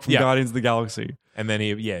space dog from Yeah. Guardians of the Galaxy. And then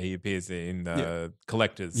he appears in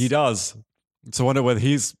Collectors. He does. So I wonder whether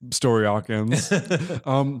his story arc ends.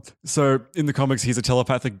 So in the comics, he's a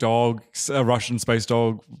telepathic dog, a Russian space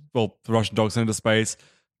dog. Well, the Russian dog sent into space.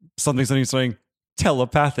 Something,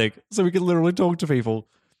 telepathic. So we can literally talk to people.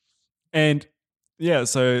 And yeah,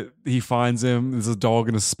 so he finds him. There's a dog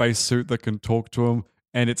in a spacesuit that can talk to him.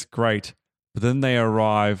 And it's great. But then they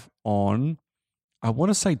arrive on, I want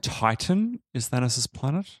to say Titan is Thanos'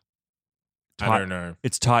 planet. I don't know.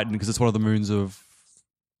 It's Titan because it's one of the moons of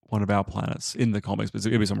one of our planets in the comics, but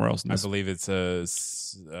it'll be somewhere else. In I this. believe it's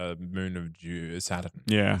a moon of Saturn.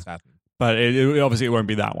 Yeah. Saturn. But it obviously it won't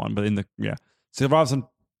be that one. But so he arrives on,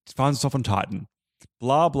 finds himself on Titan.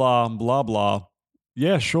 Blah blah blah blah.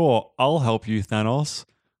 Yeah, sure, I'll help you, Thanos.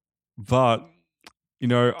 But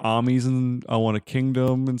armies and I want a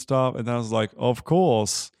kingdom and stuff. And Thanos was like, of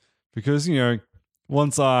course, because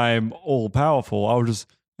once I'm all powerful, I can just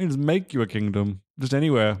make you a kingdom, just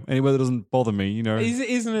anywhere that doesn't bother me.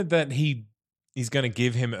 Isn't it that he's going to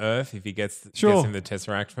give him Earth if he gets Sure. him the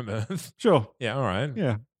Tesseract from Earth? Sure, Yeah, all right.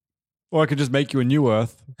 yeah. Or I could just make you a new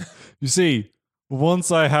Earth. You see,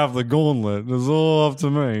 once I have the gauntlet, it's all up to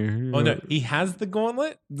me. Oh no, he has the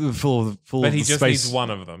gauntlet, full but of he the just space. needs one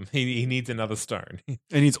of them. He needs another stone. And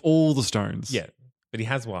he needs all the stones. Yeah, but he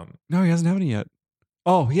has one. No, he hasn't have any yet.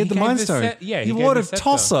 Oh, he had the gave Mind Stone. Yeah, he gave wanted the scepter.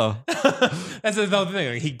 tosser. That's another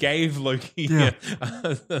thing. He gave Loki. Yeah.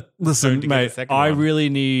 stone Listen, to get the mate, second I one. really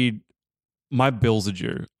need my bills are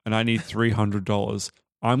due, and I need $300.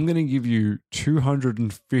 I'm going to give you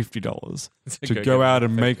 $250 to go go get out the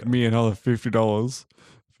and make scepter. me another $50.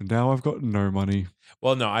 For now, I've got no money.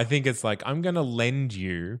 Well, no, I think it's like I'm going to lend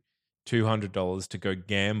you $200 to go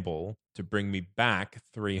gamble to bring me back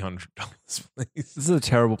 $300, please. This is a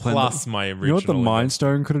terrible plan. Plus my original. You know what the Mind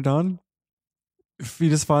Stone could have done? If he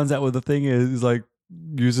just finds out what the thing is, he's like,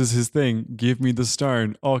 uses his thing, give me the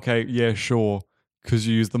stone. Okay, yeah, sure, because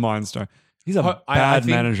you used the Mind Stone. He's a I bad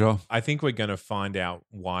think- manager. I think we're going to find out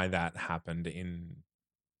why that happened in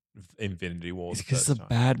Infinity War. It's the because he's first a time.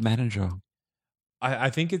 bad manager.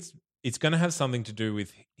 I think it's going to have something to do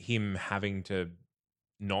with him having to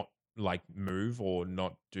not like move or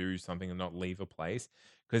not do something and not leave a place,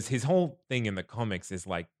 because his whole thing in the comics is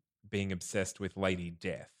like being obsessed with Lady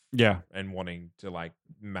Death. Yeah. And wanting to like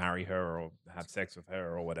marry her or have sex with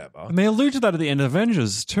her or whatever. And they allude to that at the end of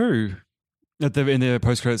Avengers too. In their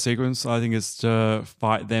post-credit sequence, I think it's to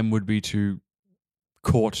fight them would be to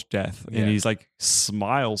court death. And he's like,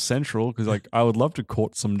 smile central, because like, I would love to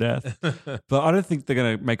court some death. But I don't think they're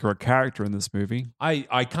going to make her a character in this movie.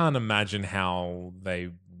 I can't imagine how they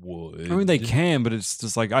would. I mean, they can, but it's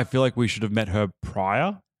just like, I feel like we should have met her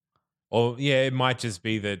prior. Or yeah, it might just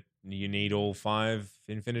be that you need all 5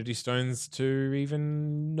 Infinity Stones to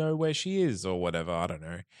even know where she is or whatever. I don't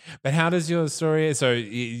know. But how does your story... So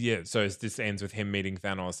this ends with him meeting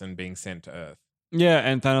Thanos and being sent to Earth. Yeah,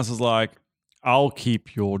 and Thanos is like, I'll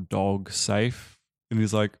keep your dog safe. And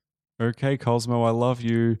he's like, okay, Cosmo, I love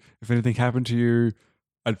you. If anything happened to you,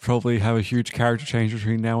 I'd probably have a huge character change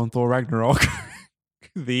between now and Thor Ragnarok.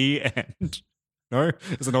 The end. No?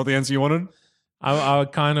 Is that not the answer you wanted? I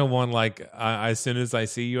kind of want like, as soon as I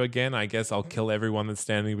see you again, I guess I'll kill everyone that's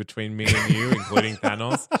standing between me and you, including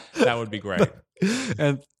Thanos. That would be great.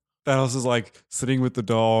 And Thanos is like sitting with the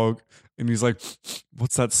dog and he's like,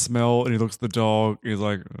 what's that smell? And he looks at the dog. And he's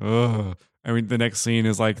like, ugh. I mean, the next scene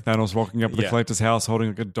is like Thanos walking up to the collector's house holding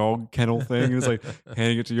like a dog kennel thing. And he's like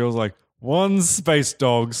handing it to yours like, one space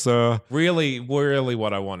dog, sir. Really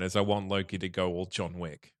what I want is I want Loki to go all John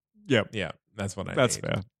Wick. Yep. Yeah, that's what I need. That's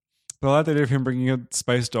fair. But I like the idea of him bringing a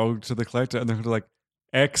space dog to the collector and they're like,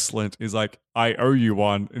 excellent. He's like, I owe you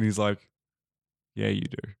one. And he's like, yeah, you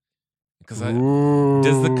do. Does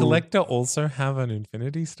the collector also have an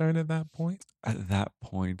Infinity Stone at that point? At that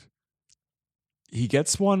point. He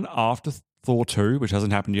gets one after Thor 2, which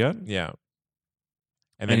hasn't happened yet. Yeah.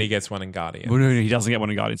 And then he gets one in Guardians. Well, no, he doesn't get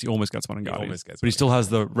one in Guardians. He almost gets one in Guardians. But he still has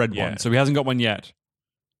the red one. So he hasn't got one yet.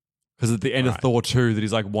 Because at the end of Thor 2, that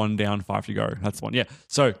he's like 1 down, 5 to go. That's one. Yeah.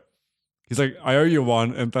 So he's like, I owe you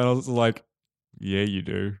one. And Thanos is like, yeah, you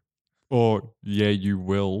do. Or, yeah, you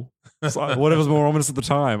will. So whatever's more ominous at the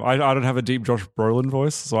time. I don't have a deep Josh Brolin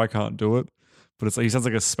voice, so I can't do it. But it's like, he sounds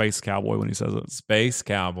like a space cowboy when he says it. Space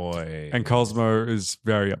cowboy. And Cosmo is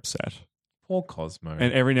very upset. Poor Cosmo.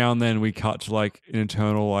 And every now and then we cut to like an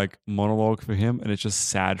internal like monologue for him, and it's just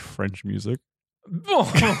sad French music.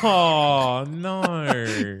 Oh, no.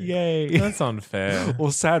 Yay. That's unfair.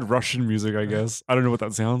 Or sad Russian music, I guess. I don't know what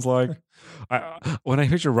that sounds like. When I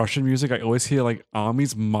picture Russian music, I always hear like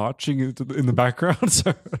armies marching in the background.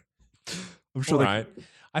 So I'm sure. Right.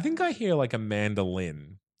 I think I hear like a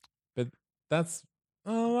mandolin, but that's...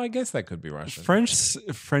 Oh, I guess that could be Russian.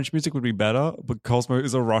 French music would be better, but Cosmo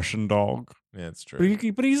is a Russian dog. Yeah, it's true.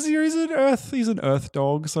 But he's an Earth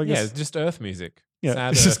dog, so I guess it's just Earth music. Yeah,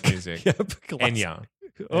 sad Earth music. Yep. Enya.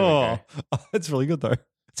 Oh, it's really good though.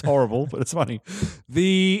 It's horrible, but it's funny.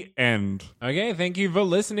 The end. Okay, thank you for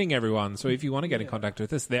listening, everyone. So if you want to get in contact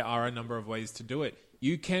with us, there are a number of ways to do it.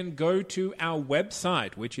 You can go to our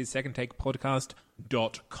website, which is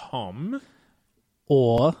secondtakepodcast.com.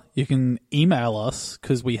 Or you can email us,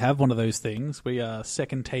 because we have one of those things. We are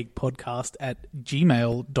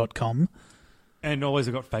secondtakepodcast@gmail.com. And always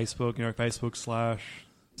I've got Facebook,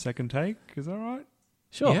 Facebook/Second Take. Is that right?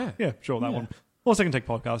 Sure. Yeah, sure, that one. Or Second Take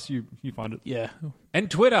Podcast, you find it. Yeah. And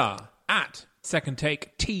Twitter,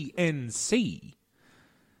 @SecondTakeTNC.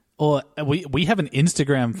 Or we have an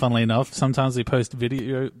Instagram, funnily enough. Sometimes we post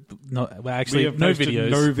video. No videos. No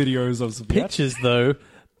videos of pictures, though.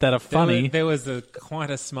 That are funny. There was quite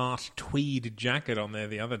a smart tweed jacket on there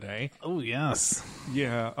the other day. Oh, yes.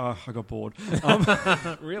 Yeah, I got bored.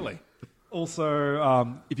 Really?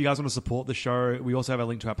 Also, if you guys want to support the show, we also have a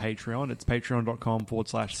link to our Patreon. It's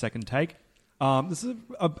patreon.com/second take. This is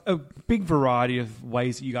a big variety of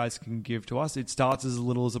ways that you guys can give to us. It starts as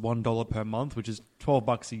little as $1 per month, which is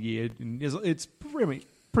 $12 a year. It's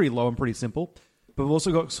pretty low and pretty simple. But we've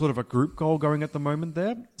also got sort of a group goal going at the moment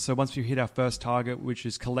there. So once we hit our first target, which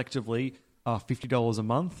is collectively $50 a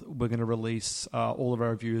month, we're going to release all of our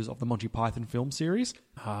reviews of the Monty Python film series.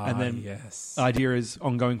 And then the idea is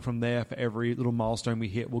ongoing from there. For every little milestone we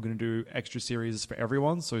hit, we're going to do extra series for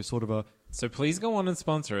everyone. So sort of a... So please go on and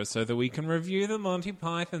sponsor us so that we can review the Monty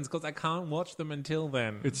Pythons, because I can't watch them until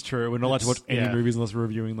then. It's true. We're not allowed to watch any movies unless we're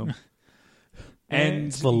reviewing them.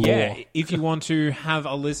 And if you want to have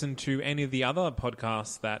a listen to any of the other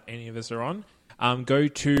podcasts that any of us are on, go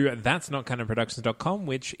to that'snotcanonproductions.com,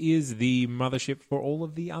 which is the mothership for all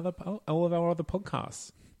of our other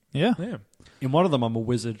podcasts. Yeah. In one of them, I'm a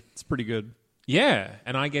wizard. It's pretty good. Yeah,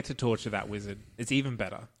 and I get to torture that wizard. It's even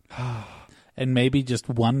better. And maybe just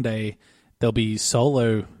one day there'll be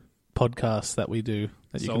solo podcasts that we do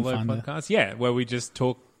that you can find podcasts, where we just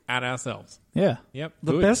talk at ourselves. Yeah. Yep.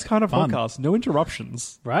 The good. best kind of Fun. podcast. No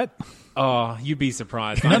interruptions. Right? Oh, you'd be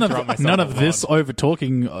surprised. None of this over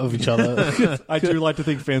talking of each other. I do like to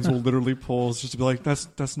think fans will literally pause just to be like,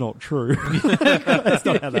 that's not true. That's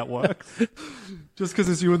not how that works. Just because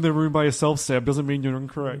it's you in the room by yourself, Seb, doesn't mean you're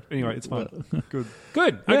incorrect. Anyway, it's fine. Good.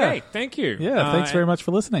 Good. Yeah. Okay. Thank you. Yeah, thanks very much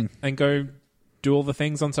for listening. And go do all the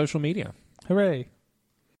things on social media. Hooray.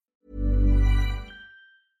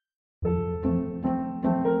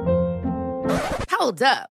 Hold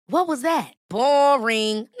up. What was that?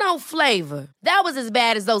 Boring. No flavor. That was as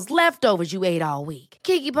bad as those leftovers you ate all week.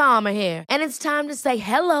 Keke Palmer here, and it's time to say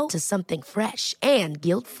hello to something fresh and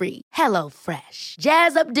guilt-free. Hello Fresh.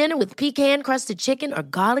 Jazz up dinner with pecan-crusted chicken or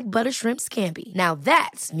garlic butter shrimp scampi. Now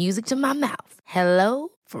that's music to my mouth. Hello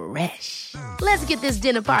Fresh. Let's get this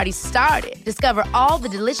dinner party started. Discover all the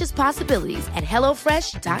delicious possibilities at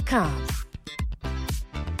HelloFresh.com.